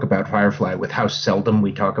not talk about Firefly with how seldom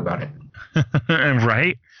we talk about it.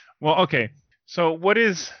 Right? Well, okay. So, what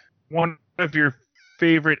is one of your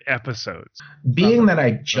favorite episodes? Being that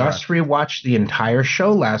I just rewatched the entire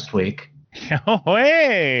show last week, Oh,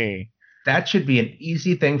 hey! that should be an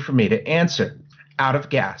easy thing for me to answer out of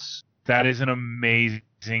gas. That is an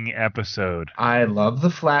amazing episode. I love the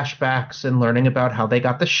flashbacks and learning about how they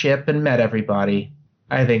got the ship and met everybody.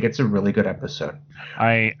 I think it's a really good episode.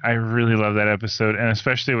 I really love that episode, and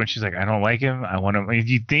especially when she's like, "I don't like him. I want to."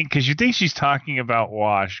 You think she's talking about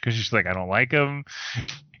Wash because she's like, "I don't like him.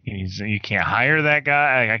 You can't hire that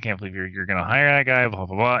guy. I can't believe you're going to hire that guy." Blah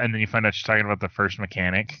blah blah. And then you find out she's talking about the first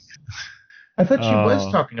mechanic. I thought she was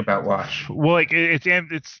Oh. talking about Wash. Well, like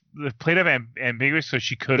it's the played of ambiguous, so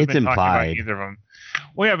she could have It's been talking about implied. either of them.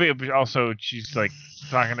 Well, yeah, but also she's like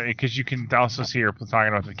talking because you can also see her talking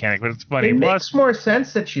about the mechanic, but it's funny. It Plus, makes more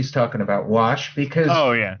sense that she's talking about Wash because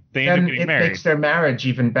oh yeah, they end up then getting it married. makes their marriage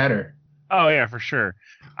even better. Oh yeah, for sure.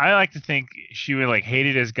 I like to think she would like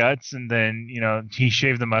hated his guts, and then he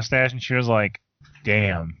shaved the mustache, and she was like,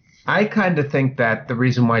 "Damn." I kind of think that the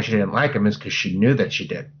reason why she didn't like him is because she knew that she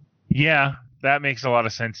did. Yeah, that makes a lot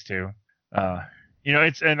of sense too.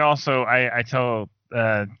 It's and also I tell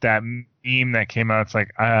that meme that came out. It's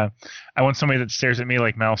like I want somebody that stares at me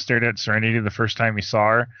like Mal stared at Serenity the first time he saw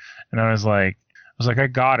her, and I was like, I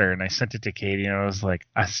got her, and I sent it to Katie, and I was like,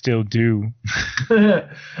 I still do.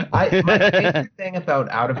 My favorite thing about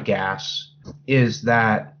Out of Gas is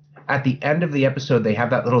that at the end of the episode, they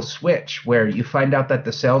have that little switch where you find out that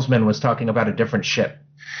the salesman was talking about a different ship.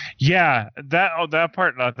 Yeah, that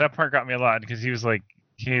part got me a lot because he's like,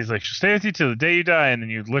 she'll stay with you till the day you die, and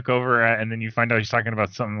then you look over at, and then you find out he's talking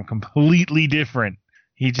about something completely different.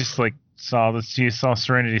 He just like saw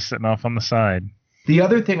Serenity sitting off on the side. The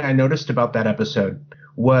other thing I noticed about that episode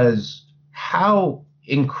was how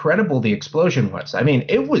incredible the explosion was. I mean,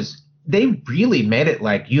 they really made it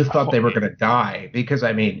like you thought they were going to die because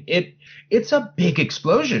I mean, it's a big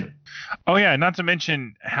explosion. Oh yeah, not to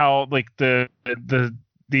mention how like the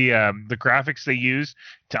graphics they used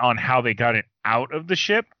on how they got it out of the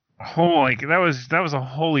ship. Oh, like that was a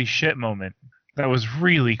holy shit moment. That was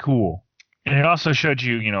really cool. And it also showed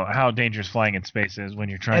you, how dangerous flying in space is when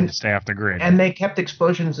you're trying to stay off the grid. And they kept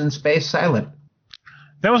explosions in space silent.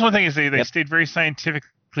 That was one thing is they stayed very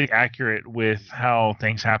scientifically accurate with how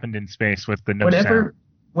things happened in space with the no sound.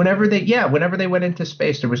 Whenever they went into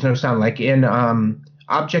space, there was no sound. Like in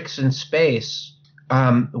Objects in Space,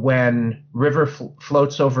 when River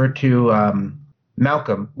floats over to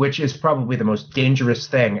Malcolm, which is probably the most dangerous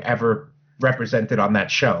thing ever represented on that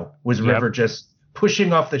show, was River just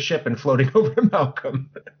pushing off the ship and floating over to Malcolm.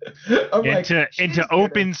 into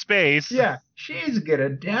open space. Yeah, she's gonna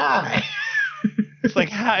die. It's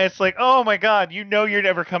like, oh my god, you're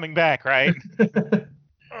never coming back, right?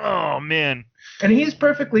 Oh man. And he's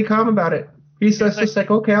perfectly calm about it. He's just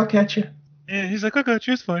like, okay, I'll catch you. Yeah, he's like, okay,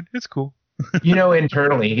 it's fine, it's cool.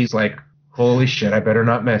 Internally, he's like, holy shit, I better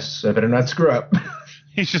not miss. I better not screw up.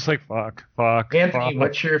 He's just like, fuck. Anthony,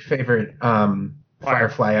 what's your favorite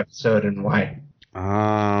Firefly episode and why?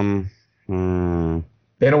 Been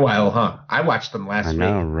a while, huh? I watched them last week.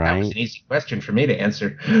 I know, right? That was an easy question for me to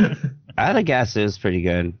answer. Out of Gas is pretty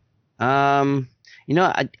good. I'd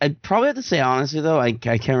probably have to say honestly though, I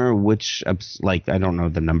can't remember which I don't know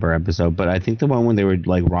the number episode, but I think the one when they were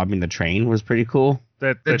like robbing the train was pretty cool.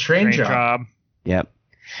 The train job. Yep.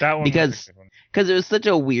 That one because it was such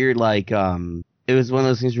a weird it was one of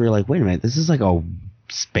those things where you're like, wait a minute, this is like a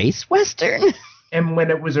space western. And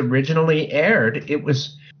when it was originally aired, it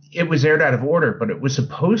was aired out of order, but it was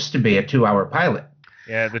supposed to be a 2-hour pilot.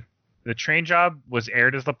 Yeah, the train job was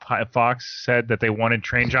aired as the Fox said that they wanted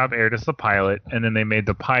train job aired as the pilot, and then they made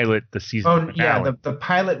the pilot the season finale. Yeah, the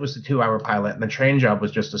pilot was the 2-hour pilot, and the train job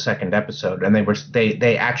was just the second episode. And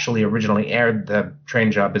they actually originally aired the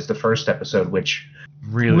train job as the first episode, which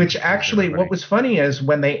actually what was funny is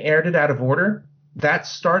when they aired it out of order, that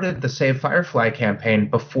started the Save Firefly campaign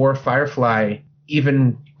before Firefly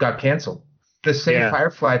even got canceled. The Save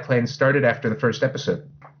Firefly plane started after the first episode.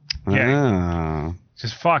 Yeah.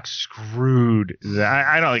 Because Fox screwed that.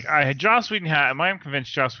 I don't like. Joss Whedon I'm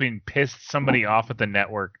convinced Joss Whedon pissed somebody off at the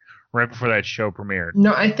network right before that show premiered.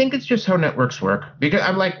 No, I think it's just how networks work. Because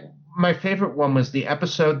I'm like, my favorite one was the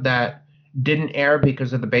episode that didn't air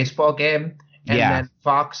because of the baseball game. And then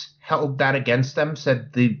Fox held that against them,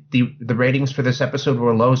 said the ratings for this episode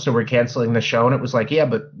were low, so we're canceling the show. And it was like, yeah,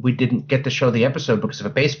 but we didn't get to show the episode because of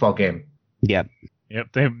a baseball game. Yep.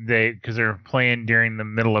 They because they're playing during the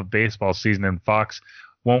middle of baseball season, and Fox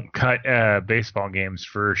won't cut baseball games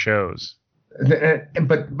for shows.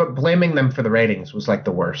 But blaming them for the ratings was like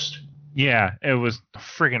the worst. Yeah, it was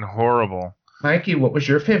friggin' horrible. Mikey, what was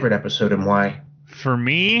your favorite episode and why? For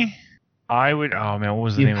me, I would. Oh man, what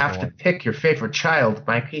was the name of the one? You have to pick your favorite child,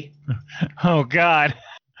 Mikey. Oh God,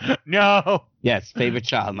 no. Yes, favorite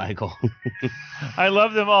child, Michael. I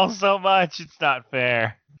love them all so much. It's not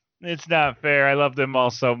fair. It's not fair. I love them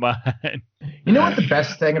all so much. You know what the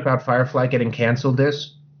best thing about Firefly getting canceled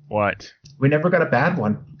is? What? We never got a bad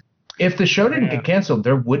one. If the show didn't get canceled,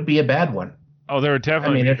 there would be a bad one. Oh, there would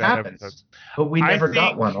definitely be bad happens. Episodes. But we never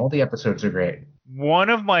got one. All the episodes are great.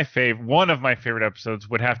 One of my favorite episodes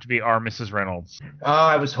would have to be Our Mrs. Reynolds. Oh,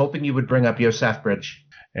 I was hoping you would bring up Yosef Bridge.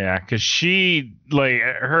 Yeah, because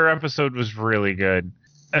her episode was really good.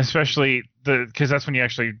 Especially because that's when you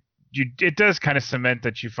actually it does kind of cement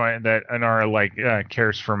that you find that Inara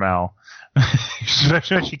cares for Mal.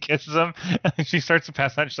 Especially when she kisses him, she starts to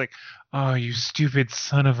pass out. She's like, "Oh, you stupid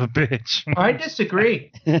son of a bitch." I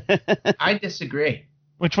disagree. I disagree.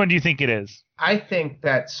 Which one do you think it is? I think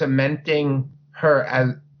that cementing her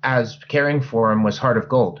as caring for him was Heart of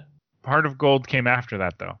Gold. Heart of Gold came after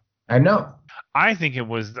that, though. I know. I think it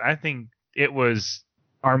was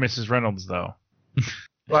our Mrs. Reynolds, though.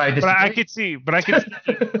 Well, I disagree. But I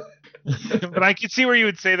could see where you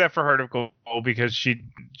would say that for Heart of Gold, because she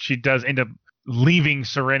does end up leaving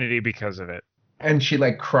Serenity because of it. And she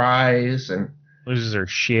like cries and loses her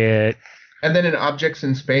shit. And then in Objects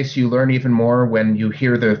in Space, you learn even more when you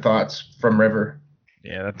hear their thoughts from River.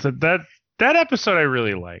 Yeah, that episode I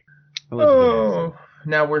really like. Oh,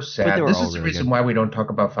 now we're sad. This is the really reason good. why we don't talk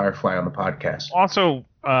about Firefly on the podcast. Also,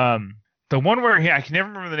 the one where I can never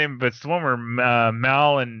remember the name, but it's the one where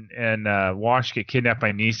Mal and Wash get kidnapped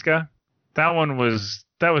by Niska. That was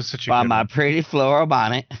such a By good my one. pretty floral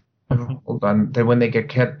bonnet. Hold on. When they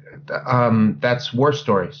get that's War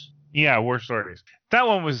Stories. Yeah, War Stories. That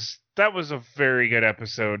was a very good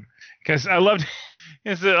episode, because I loved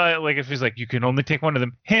it's like if he's like, you can only take one of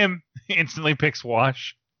them. Him instantly picks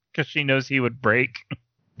Wash because she knows he would break.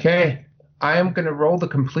 Okay, I am going to roll the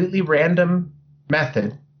completely random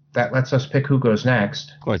method that lets us pick who goes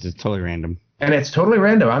next. Of course, it's totally random. And it's totally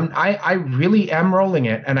random. I really am rolling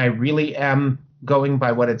it, and I really am going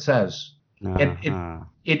by what it says. It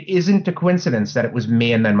isn't a coincidence that it was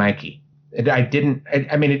me and then Mikey. I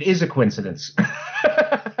mean, it is a coincidence.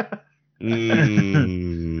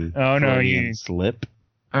 Oh no, you slip.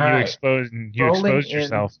 All right. exposed Rolling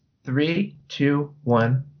yourself. 3, 2,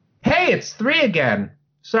 1. Hey, it's 3 again.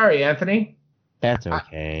 Sorry, Anthony. That's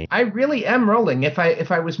okay. I really am rolling. If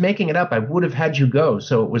I was making it up, I would have had you go.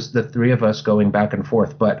 So it was the 3 of us going back and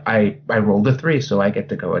forth. But I rolled a 3, so I get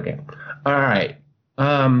to go again. All right.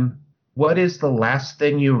 What is the last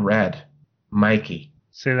thing you read, Mikey?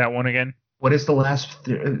 Say that one again. What is the last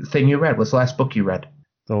thing you read? What's the last book you read?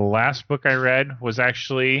 The last book I read was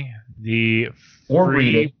actually the Or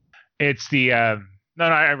free- read it. It's the no,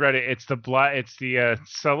 I read it. It's the Black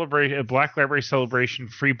Library Celebration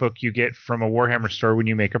free book you get from a Warhammer store when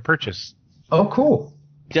you make a purchase. Oh, cool.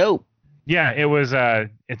 Dope. Yeah, it was it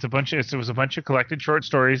was a bunch of collected short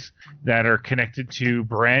stories that are connected to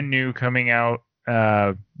brand new coming out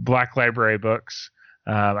Black Library books.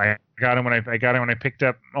 I got them when I picked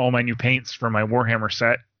up all my new paints for my Warhammer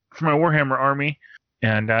set, for my Warhammer army,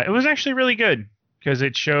 and it was actually really good because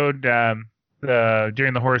it showed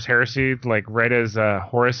during the Horus Heresy, like right as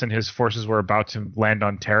Horus and his forces were about to land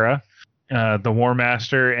on Terra, the War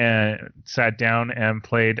Master sat down and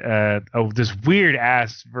played this weird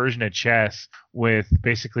ass version of chess with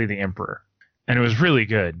basically the Emperor, and it was really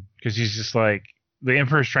good because he's just like, the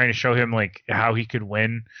Emperor's trying to show him like how he could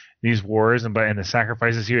win these wars and the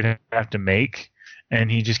sacrifices he would have to make,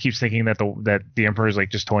 and he just keeps thinking that the Emperor is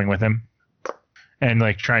like just toying with him and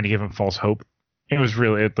like trying to give him false hope. It was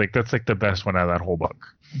really that's like the best one out of that whole book.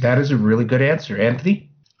 That is a really good answer,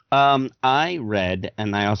 Anthony. I read,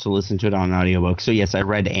 and I also listened to it on audiobook. So yes, I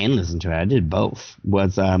read and listened to it. I did both.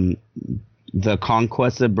 Was The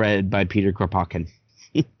Conquest of Bread by Peter Kropotkin.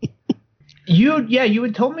 You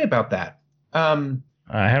had told me about that.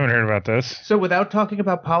 I haven't heard about this. So without talking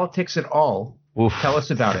about politics at all, Oof. tell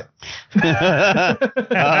us about it.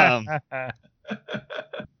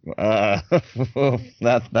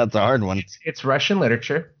 That's a hard one. It's Russian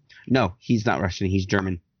literature. No, he's not Russian. He's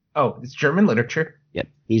German. Oh, it's German literature. Yep,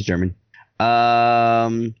 he's German.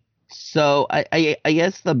 So I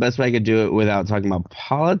guess the best way I could do it without talking about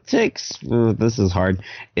politics, this is hard,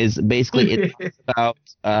 is basically it's about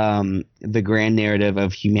the grand narrative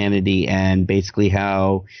of humanity and basically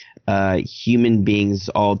how human beings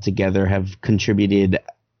all together have contributed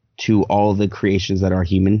to all the creations that are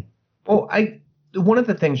human. Well, one of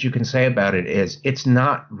the things you can say about it is it's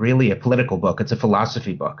not really a political book. It's a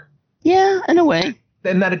philosophy book. Yeah, in a way.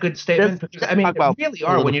 Isn't that a good statement? Just Because, I mean, talk about you really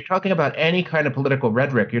are. When you're talking about any kind of political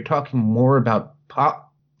rhetoric, you're talking more about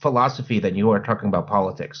philosophy than you are talking about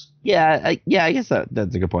politics. Yeah, I guess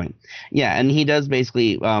that's a good point. Yeah, and he does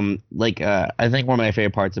basically, I think one of my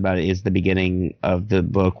favorite parts about it is the beginning of the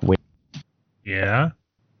book. Yeah,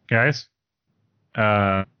 guys.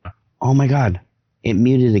 Oh my God, it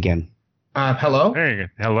muted again. Hello? There you go.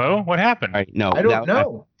 Hello. What happened? All right, no, I don't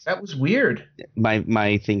know. That was weird.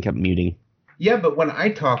 My thing kept muting. Yeah, but when I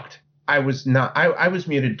talked, I was not. I was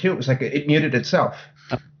muted too. It was like it muted itself.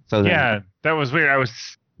 So Yeah, that was weird. I was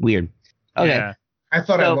weird. Okay. Yeah. I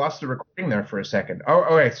thought I So- lost the recording there for a second. Oh,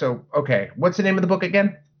 okay. So, okay. What's the name of the book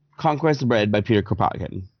again? Conquest of Bread by Peter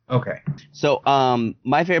Kropotkin. Okay. So,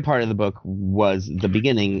 my favorite part of the book was the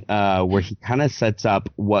beginning, where he kind of sets up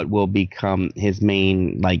what will become his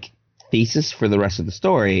main like thesis for the rest of the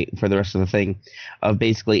story, for the rest of the thing, of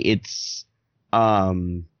basically it's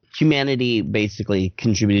humanity basically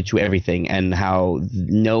contributed to everything, and how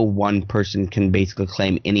no one person can basically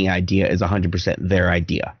claim any idea is 100% their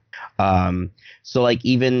idea. So like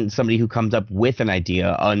even somebody who comes up with an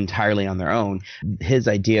idea entirely on their own, his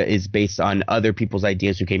idea is based on other people's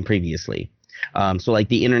ideas who came previously. So like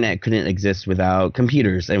the internet couldn't exist without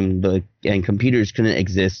computers, and computers couldn't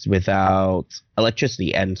exist without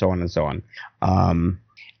electricity, and so on and so on.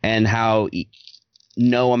 And how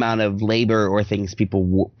no amount of labor or things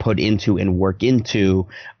people put into and work into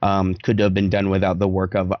could have been done without the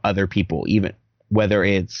work of other people, even whether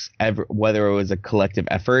it was a collective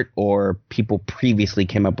effort or people previously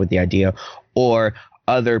came up with the idea or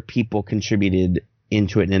other people contributed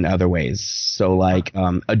into it in other ways. So like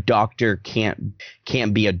a doctor can't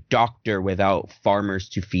be a doctor without farmers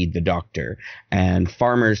to feed the doctor, and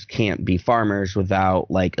farmers can't be farmers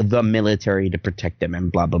without like the military to protect them,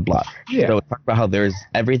 and blah blah blah. Yeah. So talk about how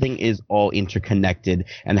everything is all interconnected,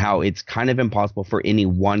 and how it's kind of impossible for any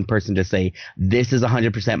one person to say this is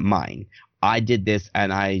 100% mine. I did this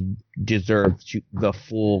and I deserve the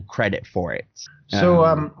full credit for it. So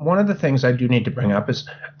one of the things I do need to bring up is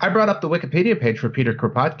I brought up the Wikipedia page for Peter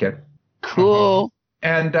Kropotkin. Cool.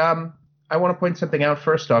 And I want to point something out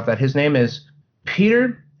first off, that his name is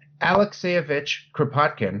Peter Alexeyevich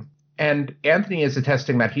Kropotkin, and Anthony is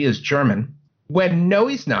attesting that he is German, when no,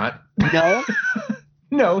 he's not. No?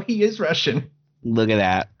 No, he is Russian. Look at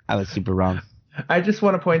that. I was super wrong. I just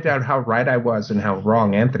want to point out how right I was and how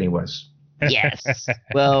wrong Anthony was. Yes.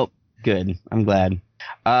 Well, good. I'm glad.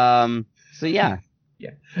 So yeah.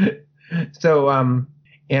 Yeah. So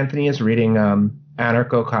Anthony is reading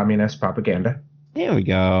anarcho-communist propaganda There we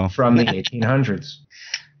go. from the 1800s.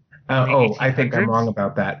 I think I'm wrong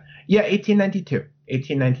about that. Yeah, 1892.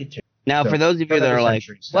 1892. Now, So, for those of you that another are like,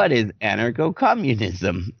 century, so- what is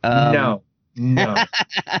anarcho-communism? No.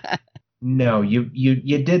 No, you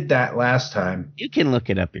did that last time. You can look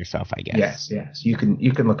it up yourself, I guess. Yes. You can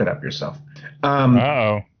look it up yourself.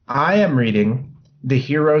 Uh-oh. I am reading The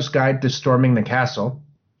Hero's Guide to Storming the Castle.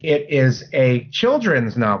 It is a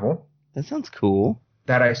children's novel That sounds cool.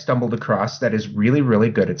 that I stumbled across that is really, really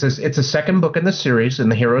good. It's a second book in the series, in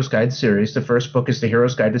the Hero's Guide series. The first book is The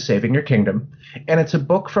Hero's Guide to Saving Your Kingdom. And it's a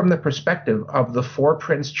book from the perspective of the four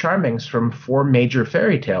Prince Charmings from four major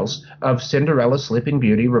fairy tales of Cinderella, Sleeping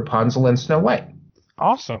Beauty, Rapunzel, and Snow White.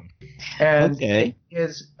 Awesome. And Okay. it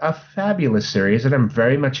is a fabulous series, and I'm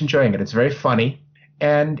very much enjoying it. It's very funny,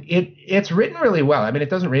 and it's written really well. I mean, it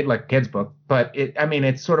doesn't read like a kid's book, but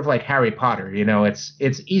it's sort of like Harry Potter. You know, it's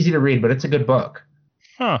easy to read, but it's a good book.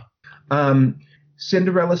 Huh.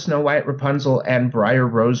 Cinderella, Snow White, Rapunzel, and Briar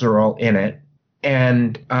Rose are all in it,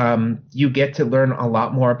 and you get to learn a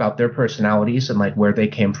lot more about their personalities and like where they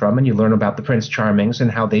came from, and you learn about the Prince Charmings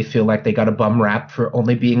and how they feel like they got a bum rap for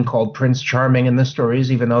only being called Prince Charming in the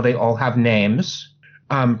stories, even though they all have names.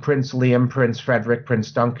 Prince Liam, Prince Frederick,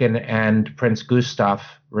 Prince Duncan, and Prince Gustav,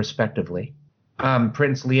 respectively.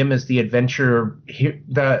 Prince Liam is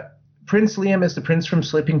Prince Liam is the prince from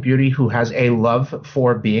Sleeping Beauty who has a love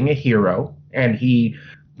for being a hero, and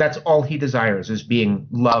that's all he desires, is being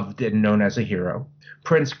loved and known as a hero.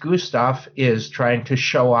 Prince Gustav is trying to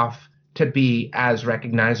show off to be as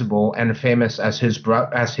recognizable and famous as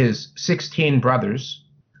his 16 brothers,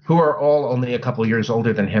 who are all only a couple years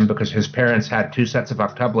older than him because his parents had two sets of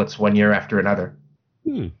octuplets one year after another.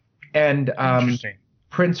 And Interesting.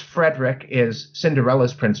 Prince Frederick is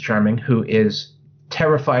Cinderella's Prince Charming, who is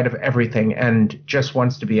terrified of everything and just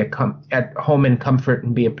wants to be at home in comfort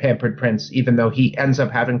and be a pampered prince, even though he ends up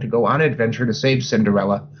having to go on an adventure to save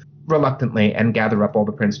Cinderella reluctantly and gather up all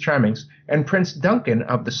the Prince Charmings. And Prince Duncan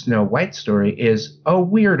of the Snow White story is a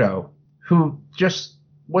weirdo who just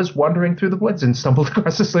was wandering through the woods and stumbled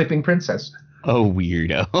across a sleeping princess. Oh,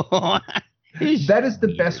 weirdo. That is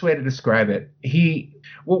the best way to describe it.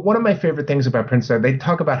 One of my favorite things about Prince Duncan, they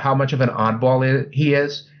talk about how much of an oddball he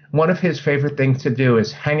is. One of his favorite things to do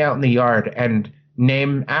is hang out in the yard and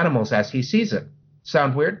name animals as he sees it.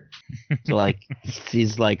 Sound weird? So, like,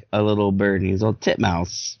 he's like a little bird, and he's all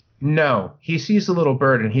titmouse. No, he sees a little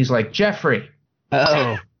bird and he's like, Jeffrey.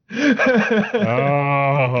 Oh.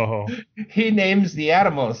 Oh. He names the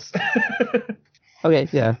animals. Okay,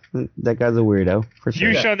 yeah. That guy's a weirdo, for sure.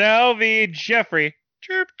 You shall now be Jeffrey.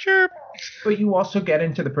 Chirp, chirp. But you also get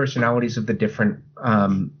into the personalities of the different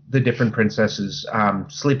princesses.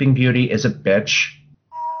 Sleeping Beauty is a bitch.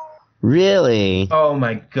 Really? Oh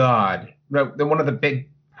my God. One of the big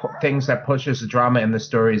things that pushes the drama in the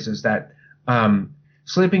stories is that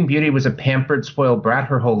Sleeping Beauty was a pampered, spoiled brat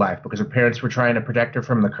her whole life because her parents were trying to protect her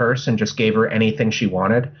from the curse and just gave her anything she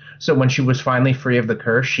wanted. So when she was finally free of the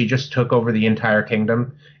curse, she just took over the entire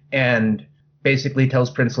kingdom and basically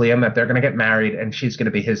tells Prince Liam that they're going to get married and she's going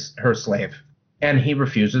to be her slave. And he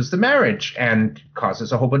refuses the marriage and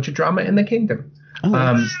causes a whole bunch of drama in the kingdom.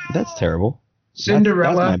 Oh, that's terrible.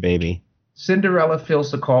 Cinderella, that's my baby. Cinderella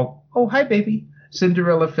feels the call. Oh, hi, baby.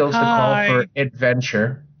 Cinderella feels the call for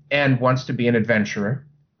adventure and wants to be an adventurer.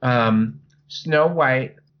 Snow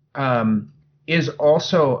White is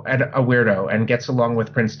also a weirdo and gets along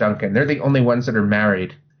with Prince Duncan. They're the only ones that are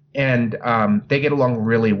married. And they get along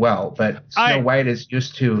really well. But Snow White is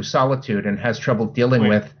used to solitude and has trouble dealing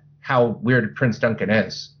with how weird Prince Duncan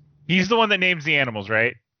is. He's the one that names the animals,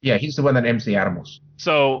 right? Yeah, he's the one that names the animals.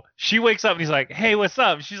 So she wakes up and he's like, hey, what's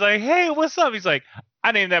up? She's like, hey, what's up? He's like,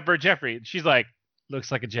 I named that bird Jeffrey. And she's like,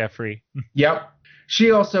 looks like a Jeffrey. Yep.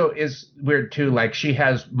 She also is weird too. Like she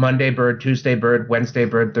has Monday bird, Tuesday bird, Wednesday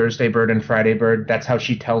bird, Thursday bird, and Friday bird. That's how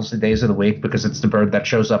she tells the days of the week because it's the bird that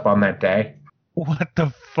shows up on that day. What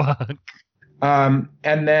the fuck? And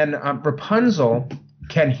then Rapunzel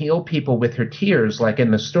can heal people with her tears, like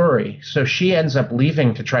in the story. So she ends up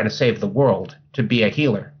leaving to try to save the world to be a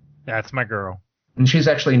healer. That's my girl. And she's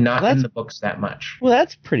actually not in the books that much. Well,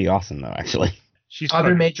 that's pretty awesome, though, actually. She's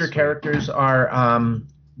Other major characters are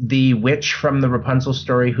the witch from the Rapunzel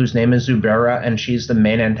story, whose name is Zubera, and she's the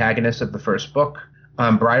main antagonist of the first book.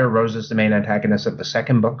 Briar Rose is the main antagonist of the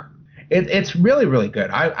second book. It's really, really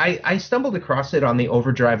good. I stumbled across it on the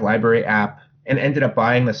Overdrive Library app and ended up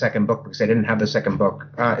buying the second book because I didn't have the second book.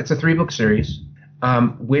 It's a 3-book series,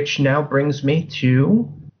 which now brings me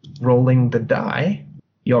to rolling the die.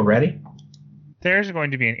 Y'all ready? There's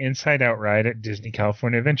going to be an inside-out ride at Disney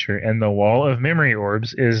California Adventure, and the wall of memory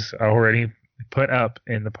orbs is already put up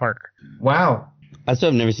in the park. Wow. I still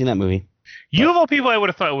have never seen that movie. You of all people, I would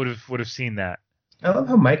have thought would have seen that. I love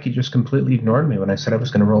how Mikey just completely ignored me when I said I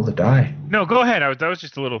was going to roll the die. No, go ahead. That was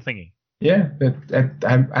just a little thingy. Yeah,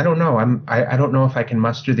 I don't know. I don't know if I can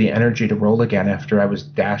muster the energy to roll again after I was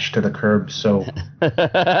dashed to the curb so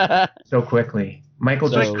quickly. Michael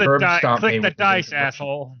just curb stomped me. Click the dice,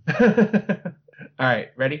 asshole. All right,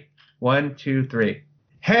 ready? 1, 2, 3.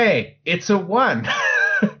 Hey, it's a 1.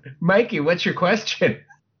 Mikey, what's your question?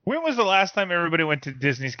 When was the last time everybody went to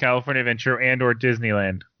Disney's California Adventure or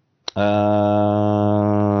Disneyland? I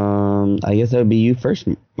guess that would be you first,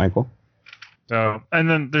 Michael. So, and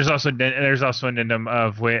then there's also an addendum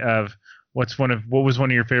of what was one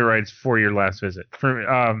of your favorite rides for your last visit.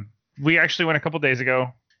 We actually went a couple days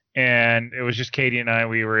ago, and it was just Katie and I.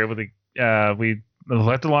 We were able to we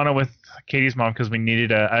left Alana with Katie's mom because we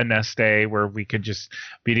needed a nest day where we could just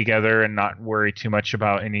be together and not worry too much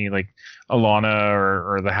about any like Alana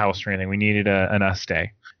or the house or anything. We needed a nest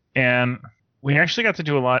day, and we actually got to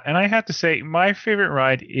do a lot. And I have to say, my favorite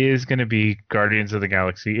ride is going to be Guardians of the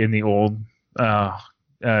Galaxy in the old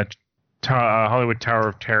Hollywood Tower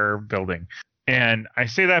of Terror building. And I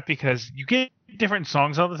say that because you get different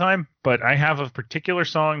songs all the time, but I have a particular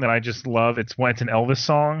song that I just love. It's an Elvis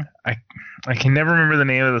song. I can never remember the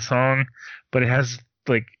name of the song, but it has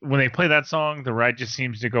like when they play that song, the ride just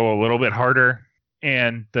seems to go a little bit harder,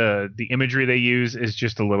 and the imagery they use is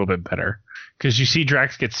just a little bit better. Because you see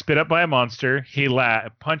Drax get spit up by a monster, he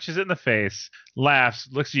punches it in the face, laughs,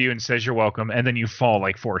 looks at you, and says you're welcome, and then you fall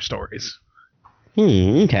like 4 stories.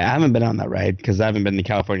 Okay, I haven't been on that ride because I haven't been to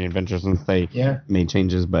California Adventure since they made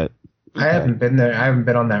changes, but I haven't been there. I haven't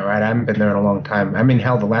been on that ride. I haven't been there in a long time. I mean,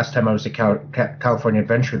 hell, the last time I was at California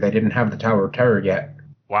Adventure, they didn't have the Tower of Terror yet.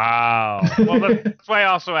 Wow. Well, that's why I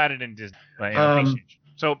also added in Disney.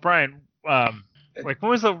 So, Brian, like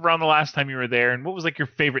when was around the last time you were there, and what was like your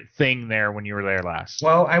favorite thing there when you were there last?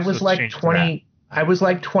 Well, I was like 20. I was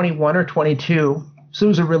like 21 or 22, so it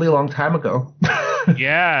was a really long time ago.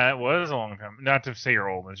 Yeah, it was a long time. Not to say you're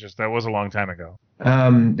old, it's just that was a long time ago.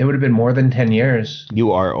 It would have been more than 10 years.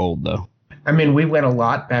 You are old, though. I mean, we went a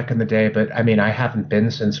lot back in the day, but I mean, I haven't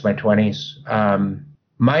been since my 20s.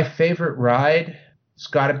 My favorite ride, it's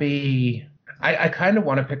got to be... I kind of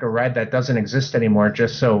want to pick a ride that doesn't exist anymore,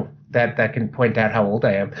 just so that can point out how old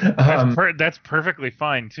I am. That's perfectly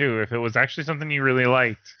fine, too, if it was actually something you really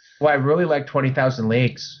liked. Well, I really like 20,000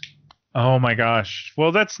 Leagues. Oh my gosh!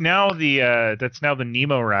 Well, that's now the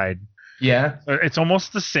Nemo ride. Yeah, it's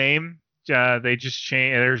almost the same. They just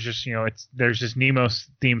change. There's just Nemo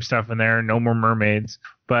themed stuff in there. No more mermaids,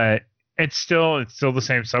 but it's still the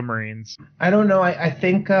same submarines. I don't know. I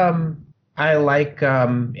think I like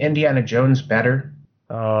Indiana Jones better.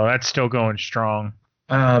 Oh, that's still going strong.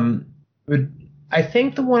 I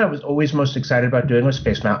think the one I was always most excited about doing was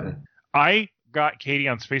Space Mountain. I got Katie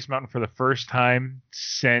on Space Mountain for the first time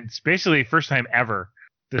since basically first time ever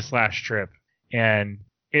this last trip, and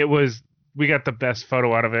we got the best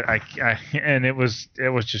photo out of it. And it was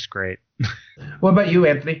just great. What about you,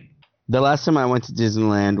 Anthony? The last time I went to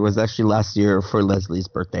Disneyland was actually last year for Leslie's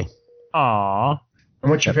birthday. Aww.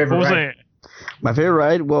 And what's your favorite What was ride? it? My favorite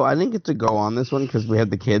ride? Well, I didn't get to go on this one because we had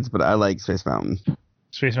the kids, but I like Space Mountain.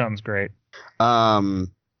 Space Mountain's great.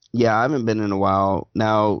 Yeah, I haven't been in a while.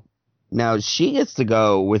 Now she gets to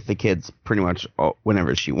go with the kids pretty much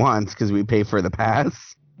whenever she wants because we pay for the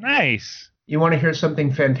pass. Nice. You want to hear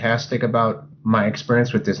something fantastic about my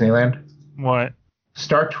experience with Disneyland? What?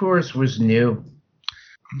 Star Tours was new.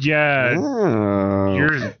 Yeah, Oh.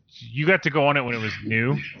 you got to go on it when it was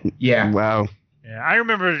new. Yeah. Wow. Yeah, I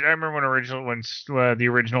remember when the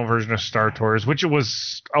original version of Star Tours, which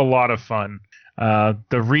was a lot of fun. The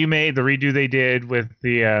redo they did with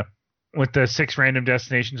the 6 random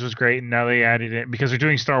destinations was great, and now they added it because they're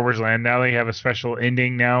doing Star Wars Land. Now they have a special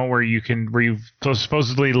ending now where you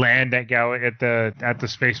supposedly land at the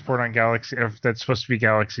spaceport on Galaxy. If that's supposed to be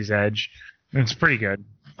Galaxy's Edge, it's pretty good.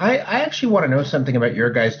 I actually want to know something about your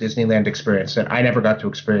guys' Disneyland experience that I never got to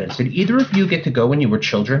experience. Did either of you get to go when you were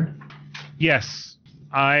children? Yes,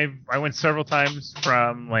 I went several times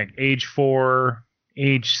from like age 4,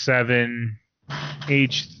 age 7,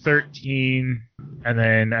 age 13, and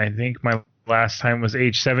then I think my last time was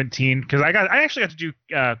age 17 because I actually got to do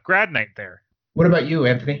grad night there. What about you,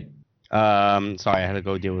 Anthony? Sorry, I had to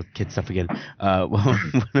go deal with kid stuff again. What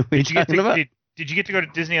are we talking about? Did you get to go to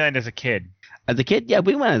Disneyland as a kid? As a kid? Yeah,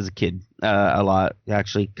 we went as a kid a lot,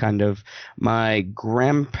 actually, kind of. My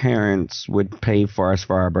grandparents would pay for us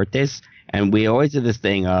for our birthdays, and we always did this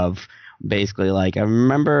thing of basically, like, I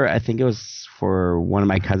remember, I think it was for one of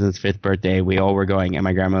my cousin's 5th birthday, we all were going, and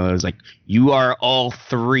my grandmother was like, "You are all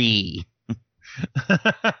 3."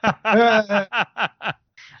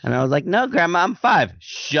 And I was like, "No, Grandma, I'm 5.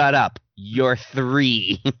 Shut up. You're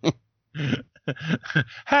 3.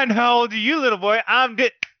 And how old are you, little boy?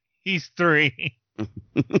 He's 3.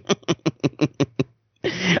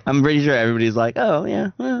 I'm pretty sure everybody's like, "Oh, yeah."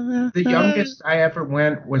 The youngest I ever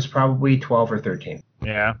went was probably 12 or 13.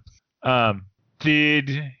 Yeah. Did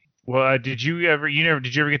you ever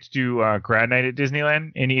get to do grad night at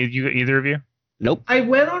Disneyland? Either of you? Nope. I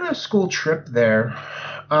went on a school trip there.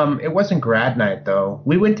 It wasn't grad night, though.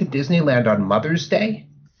 We went to Disneyland on Mother's Day,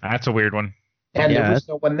 That's a weird one. and Yeah. there was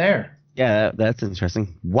no one there. Yeah, that's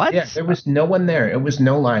interesting. What? Yeah, there was no one there. It was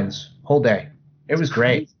no lines whole day. It was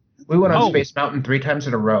great. We went on Oh. Space Mountain 3 times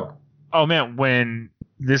in a row. Oh man, when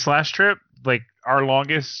this last trip, like our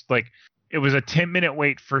longest, like it was a 10-minute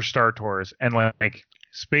wait for Star Tours, and like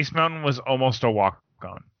Space Mountain was almost a walk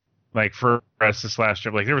on. Like for us this last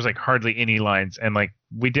trip, like there was like hardly any lines, and like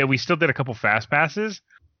we still did a couple fast passes,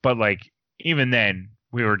 but like even then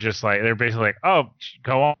we were just like they're basically like, oh,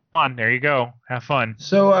 go on, there you go, have fun.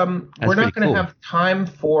 So we're not pretty going to cool. have time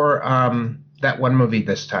for that one movie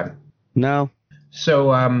this time. No.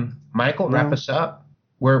 So Michael, wrap No. us up.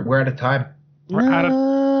 We're out of time. We're out of-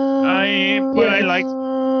 I like.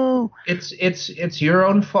 It's your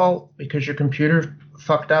own fault because your computer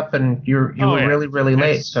fucked up and you were yeah. really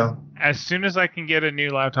late. As- So As soon as I can get a new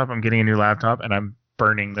laptop, I'm getting a new laptop, and I'm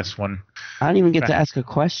burning this one. I don't even get to ask a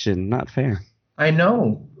question. Not fair. I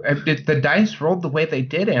know the dice rolled the way they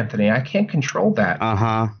did, Anthony. I can't control that.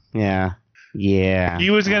 Uh-huh. Yeah. Yeah. He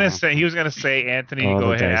was gonna say, Anthony, Oh, go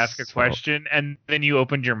the ahead and dice ask a fault. question, and then you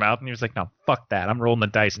opened your mouth and he was like, no, fuck that, I'm rolling the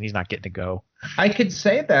dice, and he's not getting to go. I could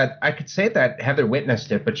say that Heather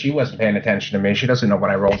witnessed it, but she wasn't paying attention to me. She doesn't know what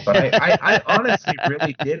I rolled. But I honestly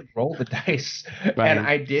really did roll the dice, Right. and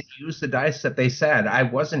I did use the dice that they said. I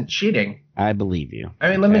wasn't cheating. I believe you. I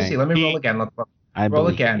mean, let me Okay. see. Let me roll again. Look, I roll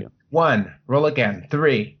believe again. you. 1. Roll again.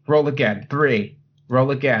 3. Roll again. 3.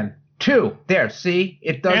 Roll again. 2. There. See,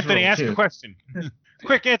 it does. Anthony, roll ask 2. a question.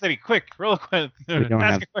 Quick, Anthony, quick, roll a question. We don't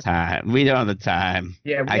Ask have a question. time. We don't have the time.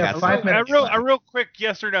 Yeah, we I have got 5 A minutes. real, left. a real quick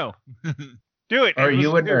yes or no. Do it. Are you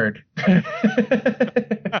a Let's nerd?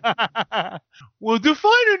 Well,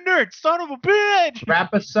 define a nerd, son of a bitch.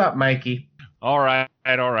 Wrap us up, Mikey. All right.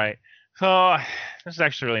 So this is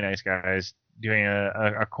actually really nice, guys, doing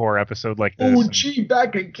a core episode like this. Oh, And- gee,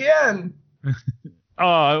 back again.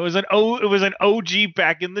 Oh, it was an OG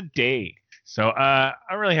back in the day. So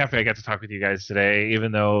I'm really happy I got to talk with you guys today,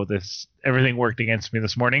 even though everything worked against me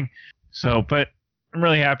this morning. So, but I'm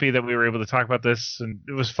really happy that we were able to talk about this, and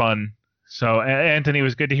it was fun. So, Anthony, it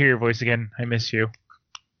was good to hear your voice again. I miss you.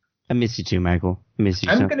 I miss you too, Michael. I miss you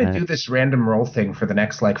I'm so going to bad. do this random roll thing for the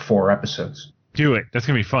next, 4 episodes. Do it. That's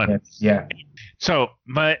gonna be fun. Yeah. So,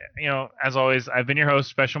 as always, I've been your host,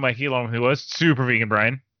 Special Mikey, along with who was Super Vegan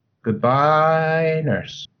Brian. Goodbye,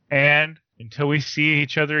 nurse. And until we see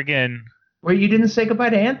each other again. Wait, you didn't say goodbye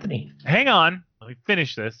to Anthony. Hang on. Let me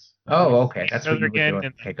finish this. Oh, okay. That's what you were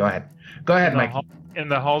doing. Okay, go ahead. Go ahead, Mike. In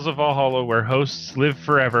the halls of Valhalla, where hosts live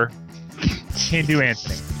forever. Hindu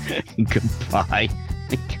Anthony. Goodbye.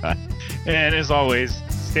 God. And as always,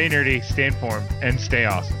 stay nerdy, stay informed, and stay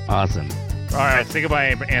awesome. Awesome. All right, say goodbye,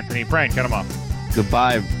 Anthony. Brian, cut him off.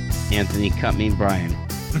 Goodbye, Anthony. Cut me, Brian.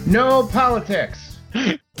 No politics.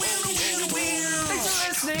 Thanks for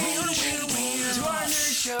listening to our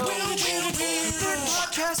nerd show. Nerd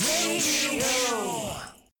Podcast Radio.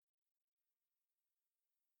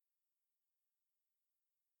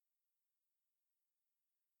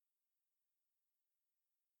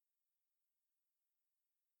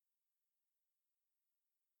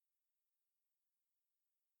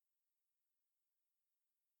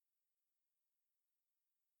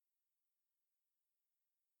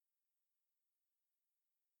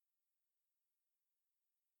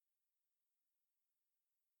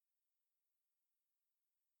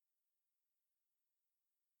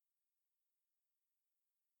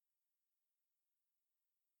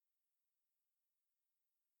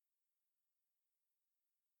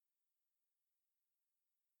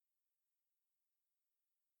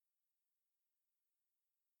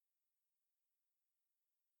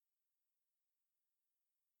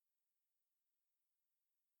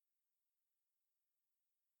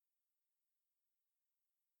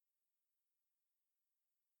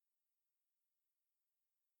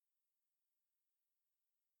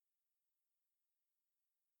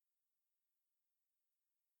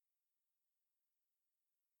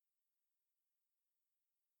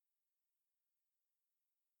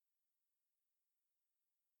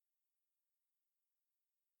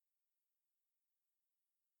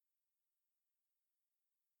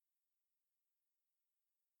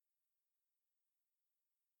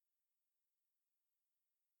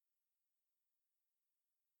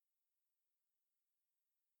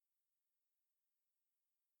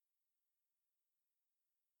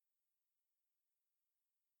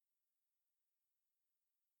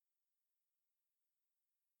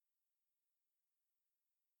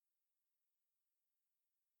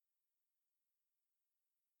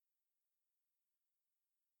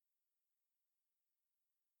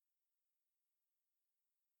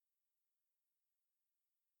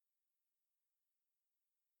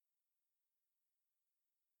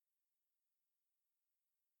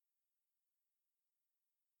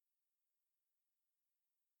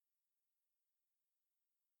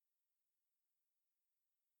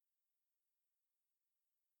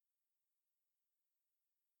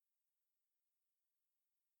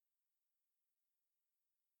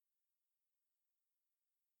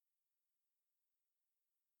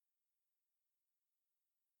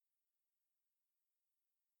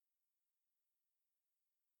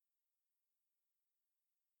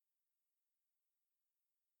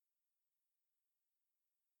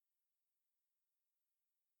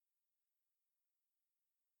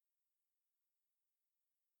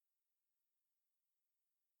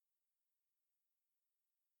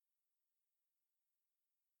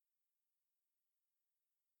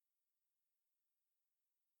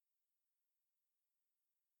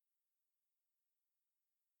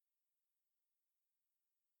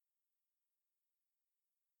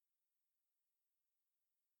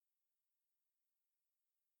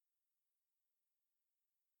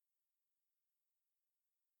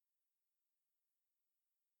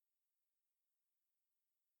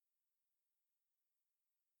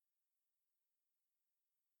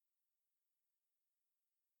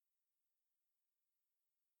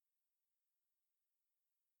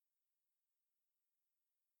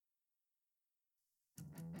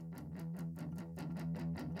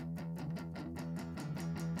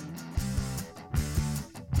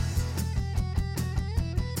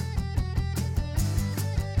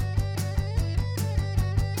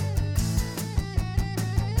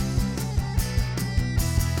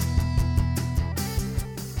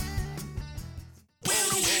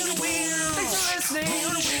 Listening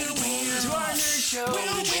to our nerd show.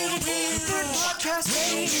 Nerd Podcast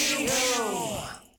Radio.